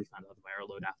surgery, and then we found out the viral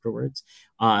load afterwards.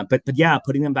 But yeah,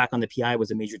 putting them back on the PI was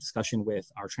a major discussion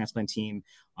with our transplant team,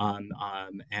 and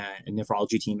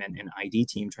nephrology team and ID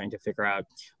team, trying to figure out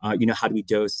how do we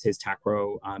dose his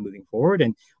tacro moving forward.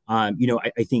 And I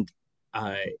think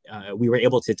we were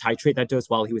able to titrate that dose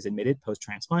while he was admitted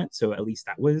post-transplant, so at least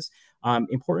that was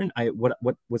important.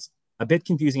 What was a bit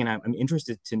confusing, and I'm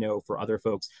interested to know for other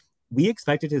folks, we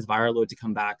expected his viral load to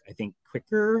come back, I think,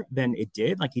 quicker than it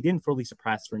did. Like, he didn't fully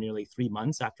suppress for nearly 3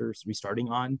 months after restarting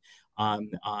on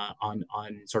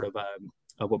sort of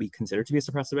what we consider to be a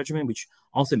suppressive regimen, which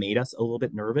also made us a little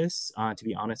bit nervous, to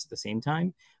be honest, at the same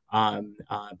time.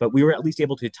 But we were at least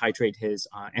able to titrate his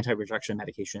anti-rejection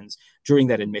medications during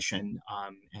that admission.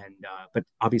 But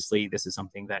obviously, this is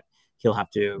something that he'll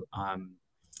have to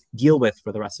deal with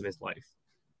for the rest of his life.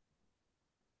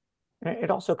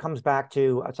 It also comes back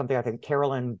to something I think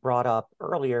Carolyn brought up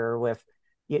earlier with,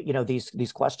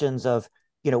 these questions of,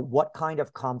 what kind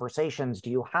of conversations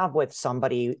do you have with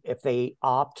somebody if they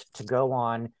opt to go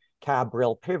on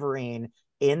rilpivirine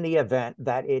in the event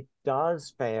that it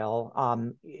does fail,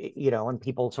 and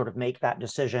people sort of make that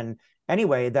decision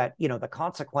anyway, that, the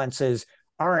consequences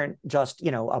aren't just,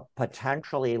 a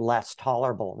potentially less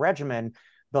tolerable regimen,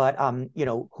 but,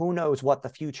 who knows what the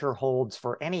future holds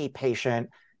for any patient.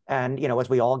 And, as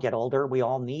we all get older, we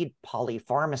all need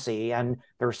polypharmacy, and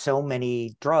there's so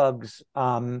many drugs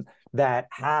that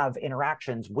have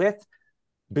interactions with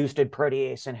boosted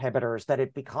protease inhibitors that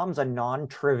it becomes a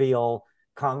non-trivial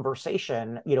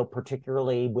conversation,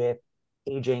 particularly with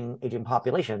aging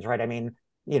populations, right? I mean,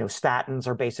 statins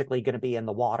are basically going to be in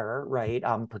the water, right?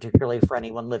 Particularly for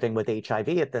anyone living with HIV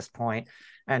at this point,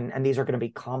 and these are going to be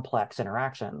complex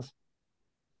interactions.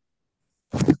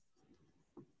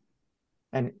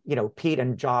 And Pete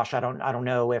and Josh, I don't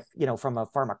know if from a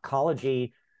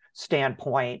pharmacology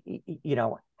standpoint,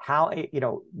 how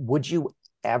would you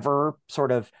ever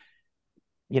sort of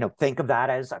think of that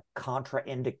as a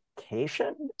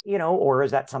contraindication, or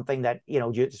is that something that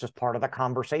it's just part of the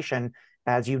conversation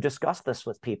as you discuss this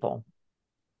with people?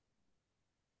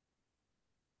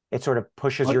 It sort of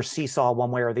pushes your seesaw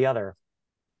one way or the other.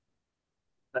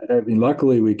 I mean,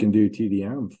 luckily we can do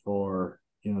TDM for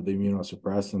the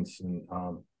immunosuppressants, and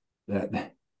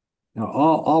that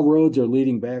all roads are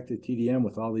leading back to TDM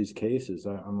with all these cases.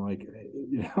 I'm like,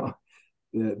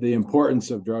 the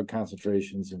importance of drug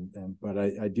concentrations, but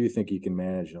I do think you can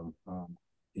manage them,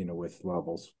 with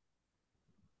levels.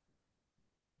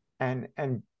 And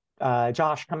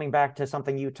Josh, coming back to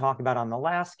something you talked about on the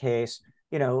last case,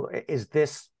 is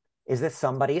this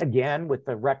somebody, again, with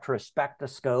the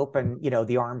retrospectoscope and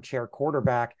the armchair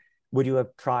quarterback? Would you have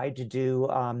tried to do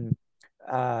a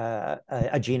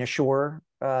GeneAssure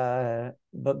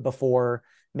before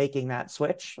making that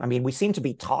switch? I mean, we seem to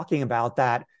be talking about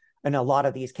that in a lot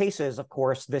of these cases. Of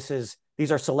course,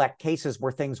 these are select cases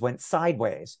where things went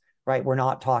sideways, right? We're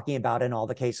not talking about in all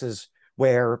the cases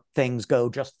where things go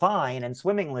just fine and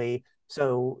swimmingly.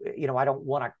 So, I don't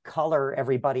want to color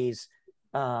everybody's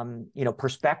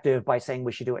perspective by saying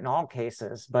we should do it in all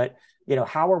cases, but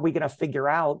how are we going to figure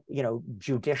out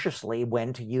judiciously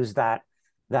when to use that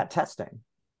testing?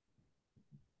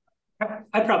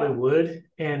 I probably would.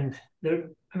 And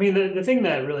the thing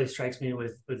that really strikes me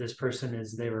with this person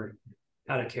is they were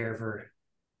out of care for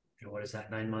what is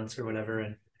that, 9 months or whatever,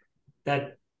 and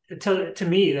that to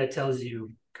me that tells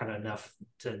you kind of enough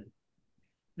to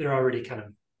they're already kind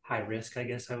of high risk, I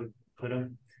guess I would put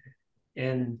them.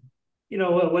 And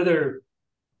whether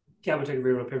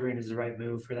cabotegravir rilpivirine is the right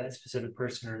move for that specific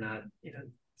person or not,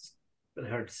 it's really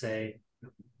hard to say.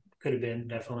 Could have been,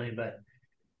 definitely, but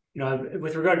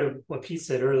with regard to what Pete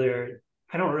said earlier,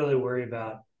 I don't really worry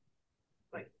about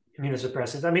like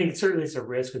immunosuppressants. I mean, certainly it's a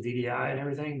risk with DDI and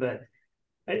everything, but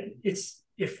it's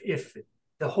if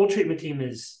the whole treatment team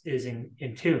is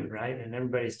in tune, right, and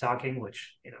everybody's talking,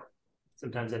 which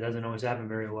sometimes that doesn't always happen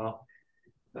very well,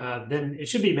 then it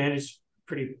should be managed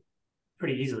pretty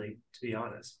easily, to be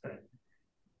honest.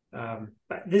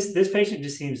 But this patient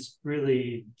just seems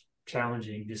really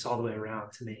challenging, just all the way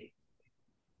around to me.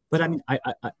 But I mean,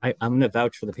 I'm going to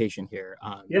vouch for the patient here,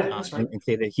 that's right. and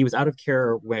say that he was out of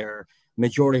care where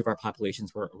majority of our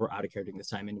populations were out of care during this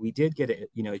time, and we did get a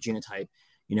genotype,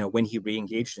 when he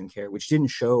re-engaged in care, which didn't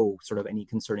show sort of any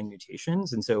concerning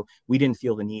mutations, and so we didn't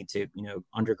feel the need to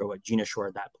undergo a GeneAssure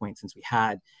at that point, since we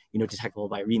had detectable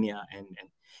viremia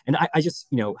and I just,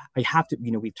 I have to,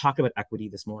 we've talked about equity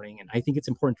this morning, and I think it's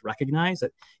important to recognize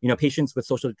that, patients with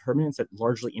social determinants that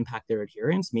largely impact their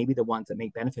adherence may be the ones that may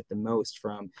benefit the most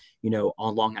from,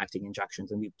 on long-acting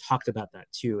injections. And we've talked about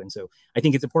that too. And so I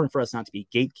think it's important for us not to be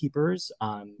gatekeepers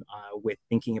with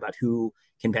thinking about who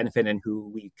can benefit and who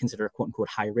we consider quote unquote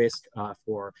high risk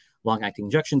for long-acting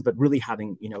injections, but really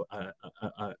having,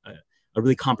 a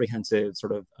really comprehensive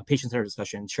sort of a patient-centered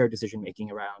discussion, shared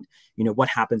decision-making around, what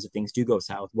happens if things do go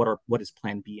south, what is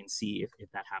plan B and C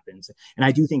if that happens. And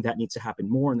I do think that needs to happen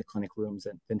more in the clinic rooms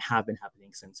than have been happening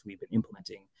since we've been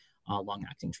implementing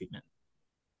long-acting treatment.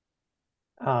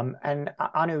 And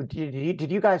Anu,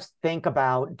 did you guys think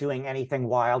about doing anything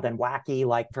wild and wacky,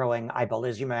 like throwing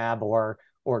ibalizumab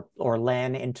or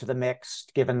len into the mix,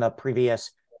 given the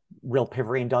previous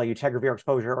rilpivirine dolutegravir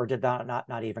exposure, or did that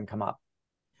not even come up?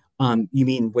 You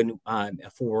mean when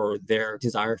for their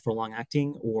desire for long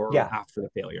acting, or after the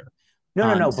failure?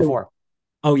 No, before.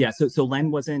 Oh yeah, so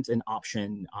len wasn't an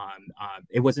option.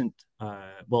 It wasn't.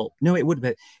 Well, no, it would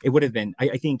have been.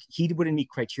 I think he wouldn't meet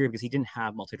criteria because he didn't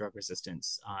have multi-drug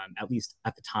resistance, at least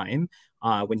at the time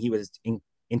when he was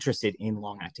interested in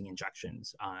long-acting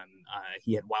injections.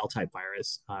 He had wild-type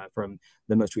virus from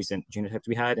the most recent genotypes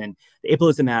we had, and the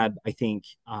ipilimumab, I think.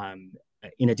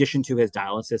 In addition to his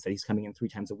dialysis that he's coming in 3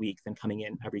 times a week, then coming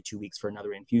in every 2 weeks for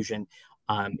another infusion,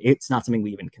 it's not something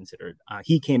we even considered.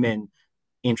 He came in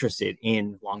interested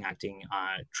in long-acting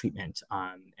treatment,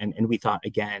 and we thought,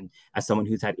 again, as someone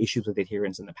who's had issues with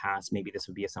adherence in the past, maybe this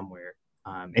would be somewhere.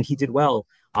 And he did well,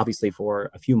 obviously, for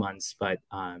a few months, but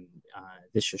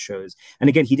this just shows.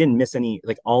 And again, he didn't miss any,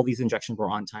 like all these injections were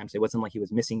on time, so it wasn't like he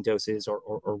was missing doses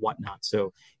or whatnot.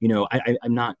 So,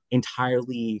 I'm not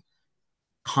entirely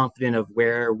confident of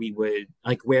where we would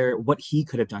what he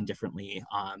could have done differently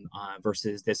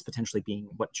versus this potentially being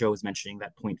what Joe was mentioning,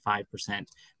 that 0.5%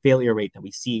 failure rate that we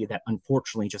see that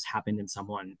unfortunately just happened in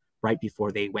someone right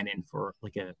before they went in for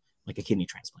like a kidney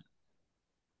transplant.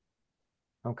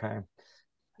 Okay.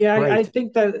 Yeah, I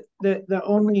think that the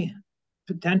only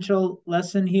potential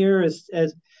lesson here is,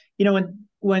 as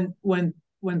when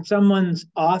someone's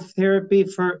off therapy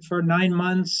for 9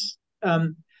 months,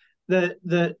 the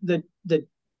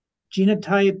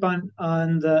genotype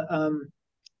on the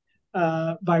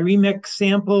viremic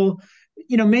sample,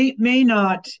 may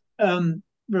not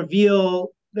reveal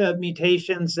the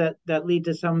mutations that lead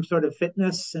to some sort of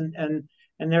fitness, and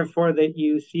therefore that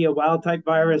you see a wild type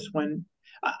virus when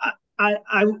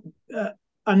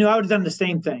I knew I would have done the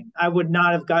same thing. I would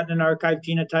not have gotten an archive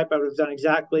genotype. I would have done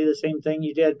exactly the same thing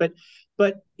you did. But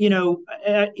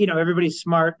everybody's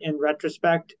smart in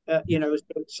retrospect.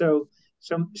 So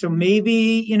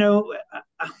maybe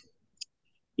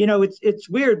it's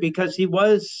weird because he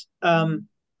was. Well,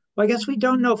 I guess we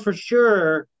don't know for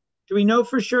sure. Do we know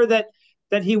for sure that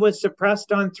he was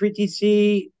suppressed on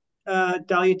 3-TC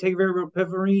dolutegravir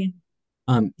ropivirine?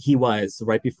 He was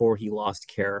right before he lost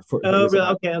care. Oh,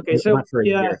 really? Okay. So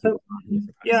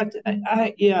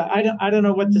yeah, I don't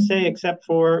know what to say except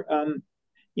for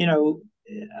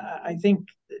I think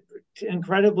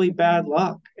incredibly bad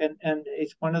luck, and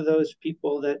it's one of those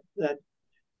people that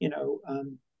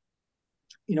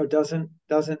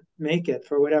doesn't make it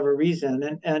for whatever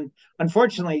reason, and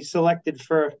unfortunately selected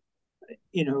for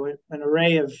an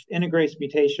array of integrase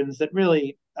mutations that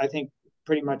really, I think,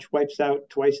 pretty much wipes out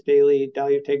twice daily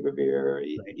dolutegravir.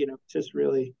 Right. Just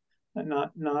really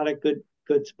not a good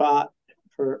spot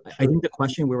for. I think the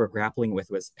question we were grappling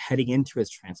with was heading into his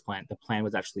transplant. The plan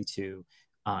was actually to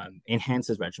enhance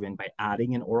his regimen by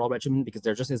adding an oral regimen, because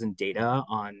there just isn't data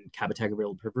on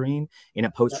cabotegravir ropivirine in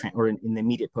a or in the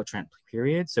immediate post-transplant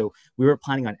period. So we were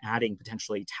planning on adding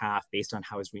potentially TAF based on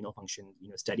how his renal function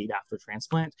studied after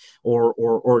transplant,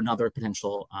 or another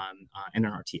potential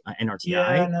NRTI.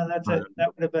 Yeah, no, that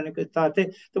would have been a good thought.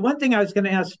 The one thing I was going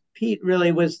to ask Pete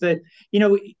really was that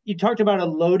you talked about a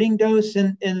loading dose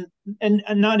and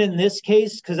not in this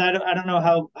case, because I don't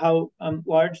know how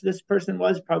large this person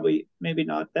was, probably maybe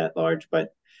not that large,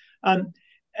 but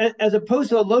as opposed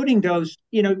to a loading dose,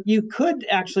 you could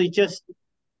actually just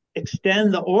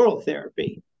extend the oral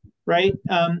therapy, right?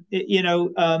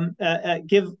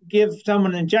 Give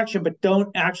someone an injection, but don't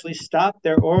actually stop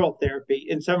their oral therapy.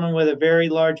 In someone with a very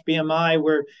large BMI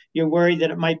where you're worried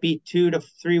that it might be 2 to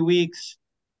 3 weeks,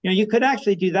 you could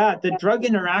actually do that. The drug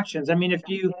interactions, I mean, it's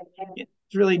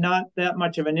really not that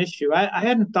much of an issue. I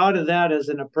hadn't thought of that as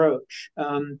an approach.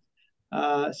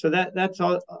 So that's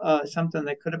all something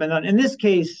that could have been done. In this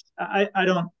case, I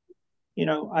don't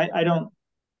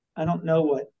know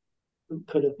what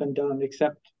could have been done,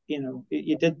 except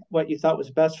you did what you thought was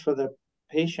best for the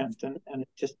patient, and it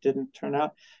just didn't turn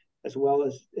out as well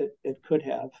as it could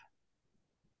have.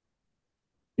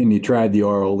 And you tried the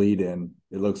oral lead-in,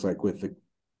 it looks like, with the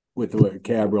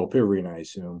cabrylpivirine, I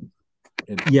assume.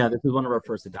 Yeah, this is one of our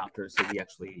first adopters, so we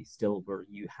actually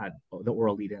you had the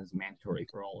oral lead-in as mandatory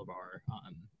for all of our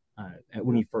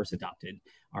when we first adopted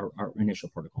our initial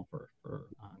protocol for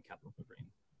cabrylpivirine.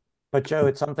 But Joe,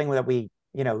 it's something that we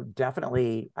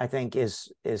definitely, I think,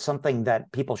 is something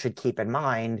that people should keep in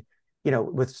mind,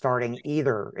 with starting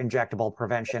either injectable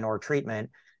prevention or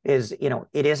treatment, is,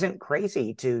 it isn't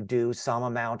crazy to do some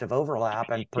amount of overlap,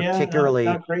 and particularly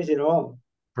not crazy at all.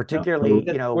 Particularly,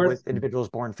 with individuals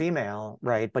born female,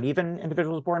 right? But even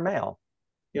individuals born male.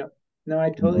 Yep. No, I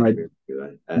totally agree with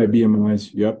you. My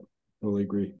BMIs, yep, totally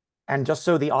agree. And just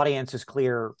so the audience is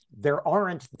clear, there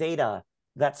aren't data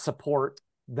that support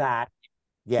that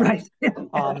yet. Right.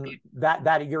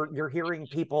 that you're hearing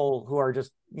people who are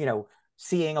just,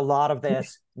 seeing a lot of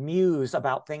this muse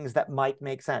about things that might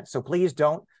make sense. So please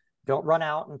don't run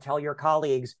out and tell your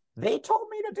colleagues, they told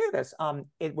me to do this.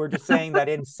 We're just saying that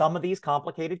in some of these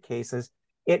complicated cases,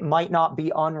 it might not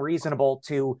be unreasonable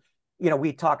to,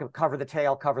 we talk of cover the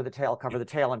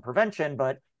tail in prevention,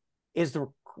 but is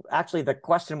actually the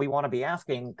question we want to be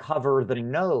asking, cover the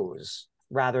nose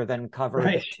rather than cover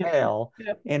the tail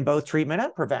in both treatment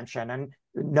and prevention? And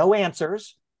no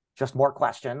answers, just more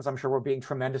questions. I'm sure we're being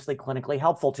tremendously clinically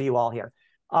helpful to you all here.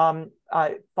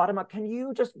 Fatima, can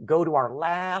you just go to our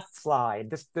last slide?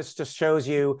 This just shows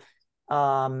you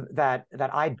that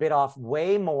I bit off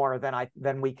way more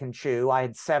than we can chew. I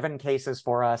had 7 cases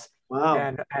for us.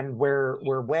 Wow. And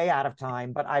we're way out of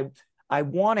time, but I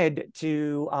wanted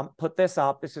to put this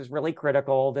up. This is really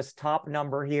critical. This top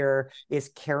number here is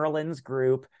Carolyn's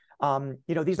group.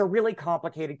 These are really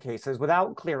complicated cases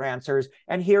without clear answers.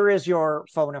 And here is your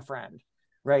phone a friend,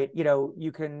 right?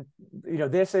 You can,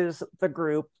 this is the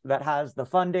group that has the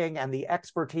funding and the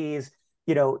expertise,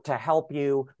 to help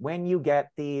you when you get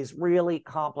these really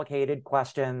complicated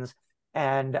questions.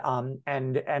 And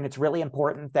it's really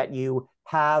important that you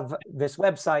have this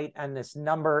website and these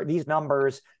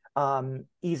numbers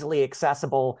easily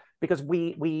accessible, because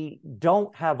we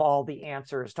don't have all the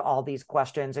answers to all these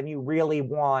questions, and you really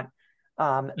want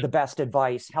the best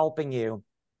advice helping you.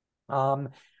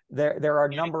 There are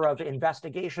a number of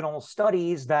investigational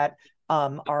studies that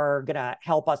are going to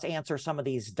help us answer some of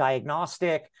these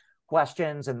diagnostic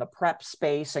questions in the PrEP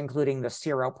space, including the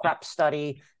SeroPrep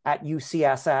study at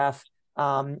UCSF.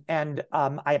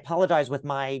 I apologize with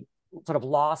my sort of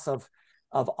loss of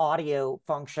of audio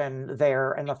function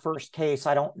there in the first case.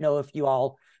 I don't know if you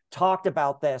all talked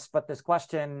about this, but this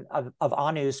question of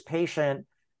Anu's patient,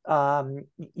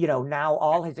 you know, now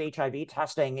all his HIV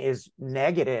testing is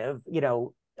negative, you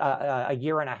know, a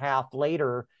year and a half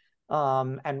later,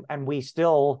 and we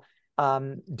still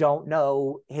don't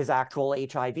know his actual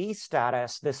HIV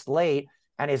status this late.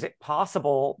 And is it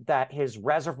possible that his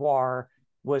reservoir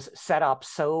was set up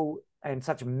so in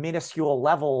such minuscule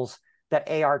levels that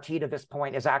ART to this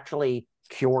point has actually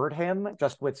cured him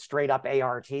just with straight up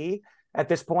ART? At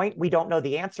this point, we don't know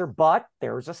the answer, but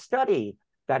there's a study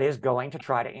that is going to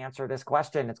try to answer this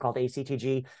question. It's called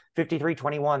ACTG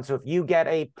 5321. So if you get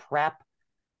a CAB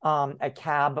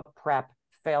PrEP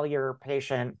failure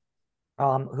patient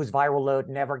whose viral load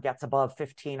never gets above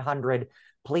 1,500,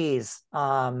 please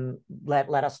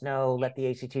let us know, let the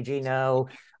ACTG know.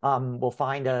 We'll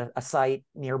find a site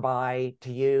nearby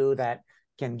to you that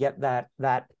can get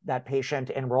that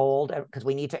patient enrolled, because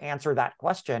we need to answer that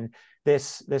question.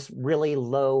 This really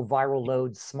low viral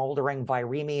load smoldering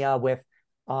viremia with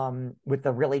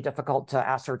the really difficult to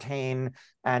ascertain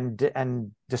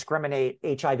and discriminate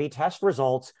HIV test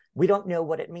results, we don't know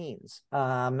what it means,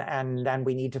 and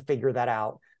we need to figure that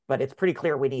out. But it's pretty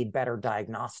clear we need better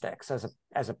diagnostics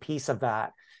as a piece of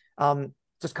that.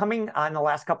 Just coming on the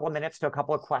last couple of minutes to a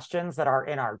couple of questions that are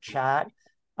in our chat.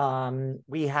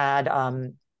 We had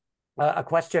a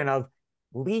question of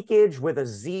leakage with a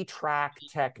Z-track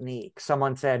technique.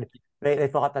 Someone said they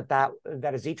thought that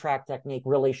a Z-track technique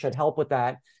really should help with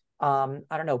that. I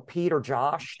don't know, Pete or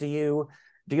Josh, do you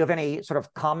have any sort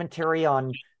of commentary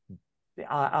on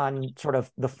sort of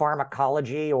the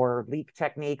pharmacology or leak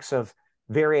techniques of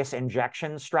various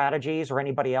injection strategies, or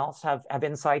anybody else have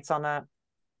insights on that?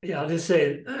 Yeah, I'll just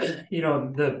say, you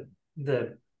know, remember,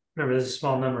 there's a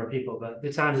small number of people, but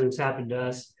the times it's happened to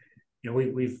us, you know,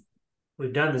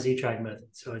 we've done the Z-track method.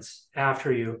 So it's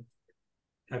after you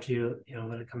let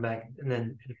it come back, and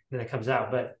then it comes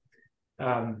out. But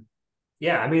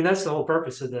yeah, I mean, that's the whole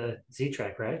purpose of the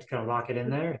Z-track, right? To kind of lock it in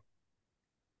there.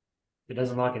 If it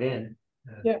doesn't lock it in,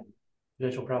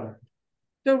 potential problem.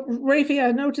 So, Rafi,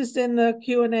 I noticed in the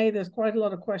Q&A, there's quite a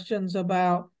lot of questions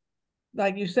about,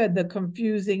 like you said, the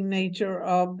confusing nature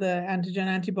of the antigen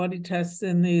antibody tests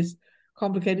in these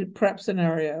complicated PrEP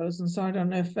scenarios. And so I don't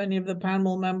know if any of the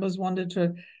panel members wanted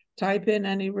to type in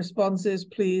any responses,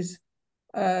 please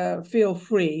feel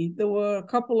free. There were a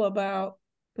couple about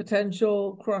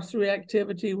potential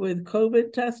cross-reactivity with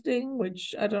COVID testing,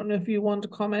 which I don't know if you want to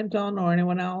comment on, or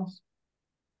anyone else.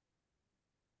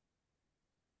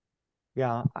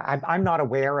 Yeah, I'm not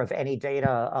aware of any data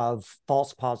of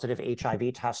false positive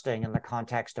HIV testing in the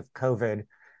context of COVID.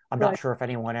 I'm not sure if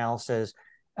anyone else is.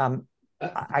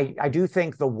 I do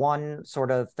think the one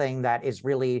sort of thing that is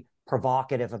really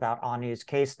provocative about Anu's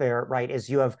case there, right, is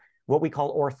you have what we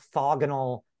call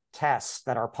orthogonal tests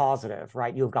that are positive,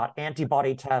 right? You've got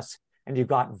antibody tests and you've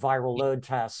got viral load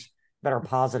tests that are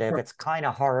positive. It's kind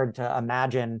of hard to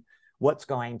imagine what's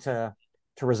going to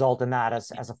result in that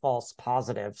as a false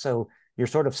positive. So you're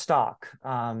sort of stuck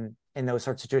in those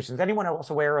sorts of situations. Anyone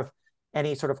else aware of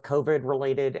any sort of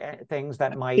COVID-related things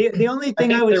that might... The only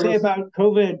thing I would say about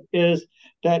COVID is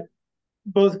that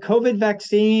both COVID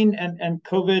vaccine and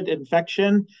COVID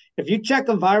infection, if you check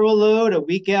a viral load a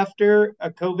week after a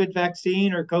COVID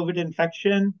vaccine or COVID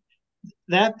infection,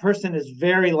 that person is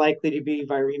very likely to be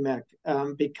viremic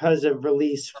because of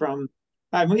release from...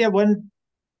 we had one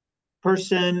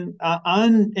person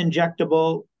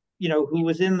uninjectable, who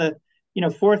was in the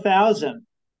 4,000,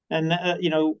 and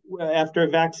after a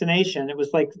vaccination, it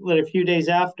was like a few days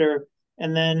after,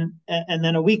 and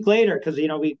then a week later, because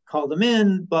we called them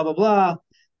in, blah blah blah,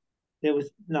 it was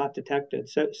not detected.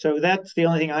 So that's the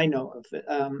only thing I know of.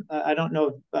 I don't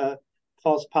know of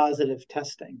false positive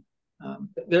testing.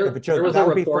 There was a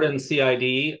report in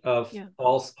CID of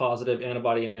false positive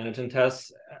antibody antigen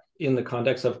tests in the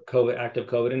context of active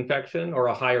COVID infection, or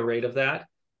a higher rate of that.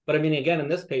 But I mean, again, in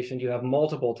this patient, you have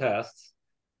multiple tests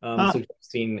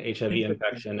suggesting HIV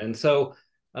infection. And so,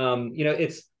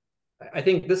 I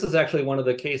think this is actually one of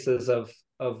the cases of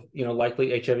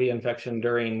likely HIV infection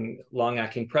during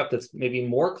long-acting PrEP that's maybe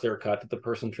more clear-cut that the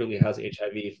person truly has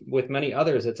HIV. With many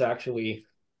others, it's actually,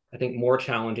 I think, more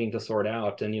challenging to sort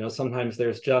out. And, sometimes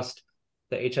there's just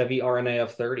the HIV RNA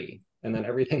of 30, and then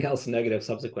everything else negative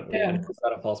subsequently. Yeah. And was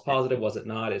that a false positive? Was it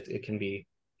not? It can be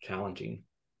challenging.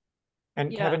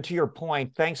 And Kevin, to your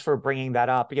point, thanks for bringing that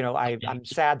up. I'm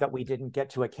sad that we didn't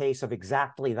get to a case of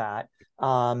exactly that.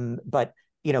 But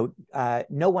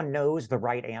no one knows the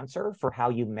right answer for how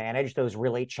you manage those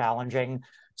really challenging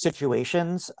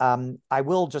situations. I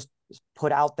will just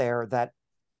put out there that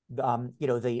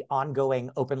the ongoing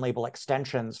open label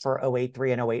extensions for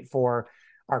 083 and 084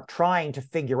 are trying to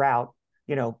figure out,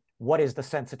 what is the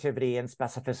sensitivity and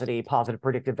specificity, positive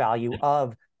predictive value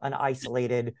of an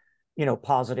isolated,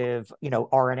 positive,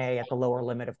 RNA at the lower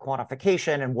limit of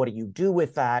quantification, and what do you do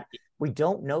with that? We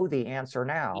don't know the answer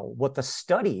now. What the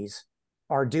studies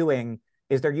are doing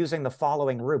is they're using the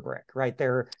following rubric, right?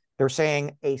 They're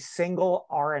saying a single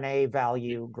RNA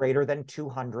value greater than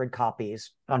 200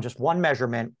 copies on just one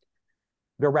measurement,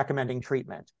 they're recommending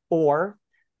treatment, or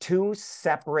 2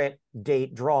 separate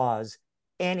date draws,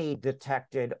 any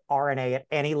detected RNA at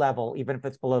any level, even if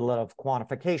it's below the level of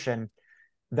quantification,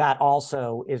 that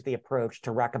also is the approach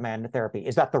to recommend therapy.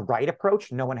 Is that the right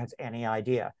approach? No one has any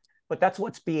idea, but that's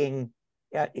what's being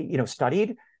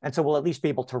studied, and so we'll at least be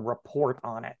able to report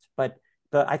on it. But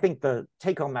I think the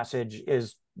take-home message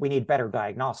is we need better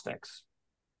diagnostics.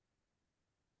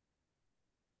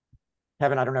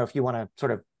 Kevin, I don't know if you want to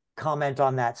sort of comment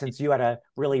on that, since you had a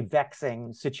really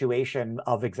vexing situation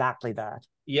of exactly that.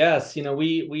 Yes,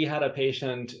 we had a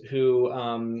patient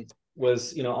who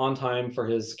was on time for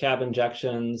his CAB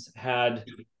injections, had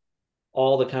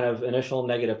all the kind of initial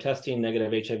negative testing,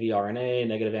 negative HIV RNA,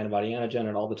 negative antibody antigen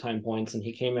at all the time points, and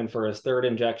he came in for his 3rd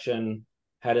injection,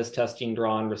 had his testing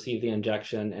drawn, received the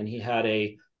injection, and he had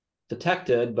a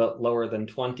detected but lower than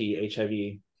 20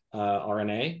 HIV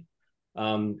RNA.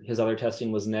 His other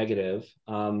testing was negative,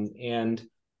 and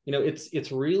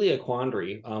it's really a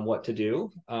quandary on what to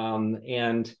do.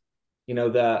 And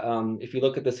if you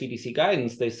look at the CDC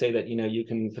guidance, they say that you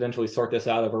can potentially sort this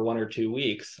out over 1 or 2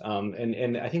 weeks,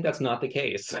 and I think that's not the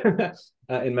case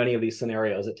in many of these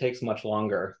scenarios. It takes much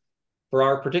longer. For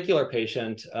our particular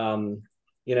patient,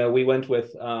 we went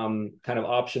with kind of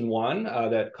option 1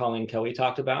 that Colleen Kelly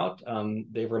talked about.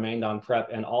 They've remained on PrEP,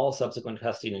 and all subsequent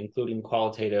testing, including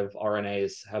qualitative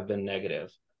RNAs, have been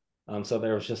negative. So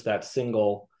there was just that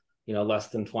single, less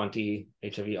than 20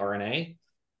 HIV RNA.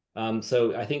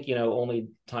 So I think, only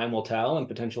time will tell, and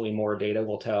potentially more data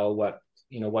will tell what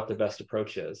the best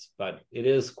approach is. But it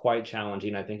is quite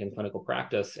challenging, I think, in clinical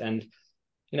practice. And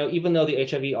even though the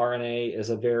HIV RNA is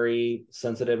a very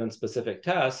sensitive and specific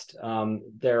test,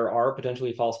 there are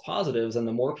potentially false positives. And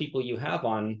the more people you have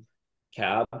on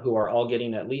CAB who are all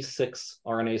getting at least 6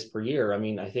 RNAs per year,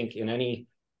 I think in any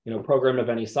program of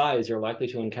any size, you're likely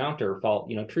to encounter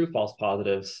true false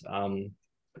positives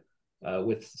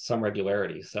with some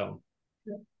regularity. So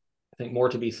I think more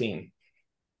to be seen.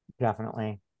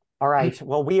 Definitely. All right.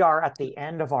 Well, we are at the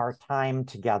end of our time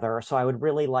together. So I would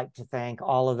really like to thank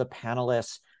all of the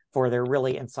panelists for their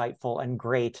really insightful and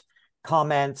great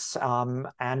comments,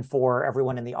 and for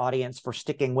everyone in the audience for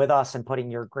sticking with us and putting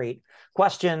your great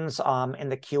questions in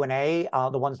the Q&A.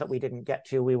 The ones that we didn't get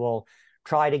to, we will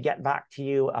try to get back to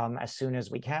you as soon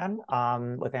as we can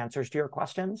with answers to your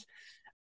questions.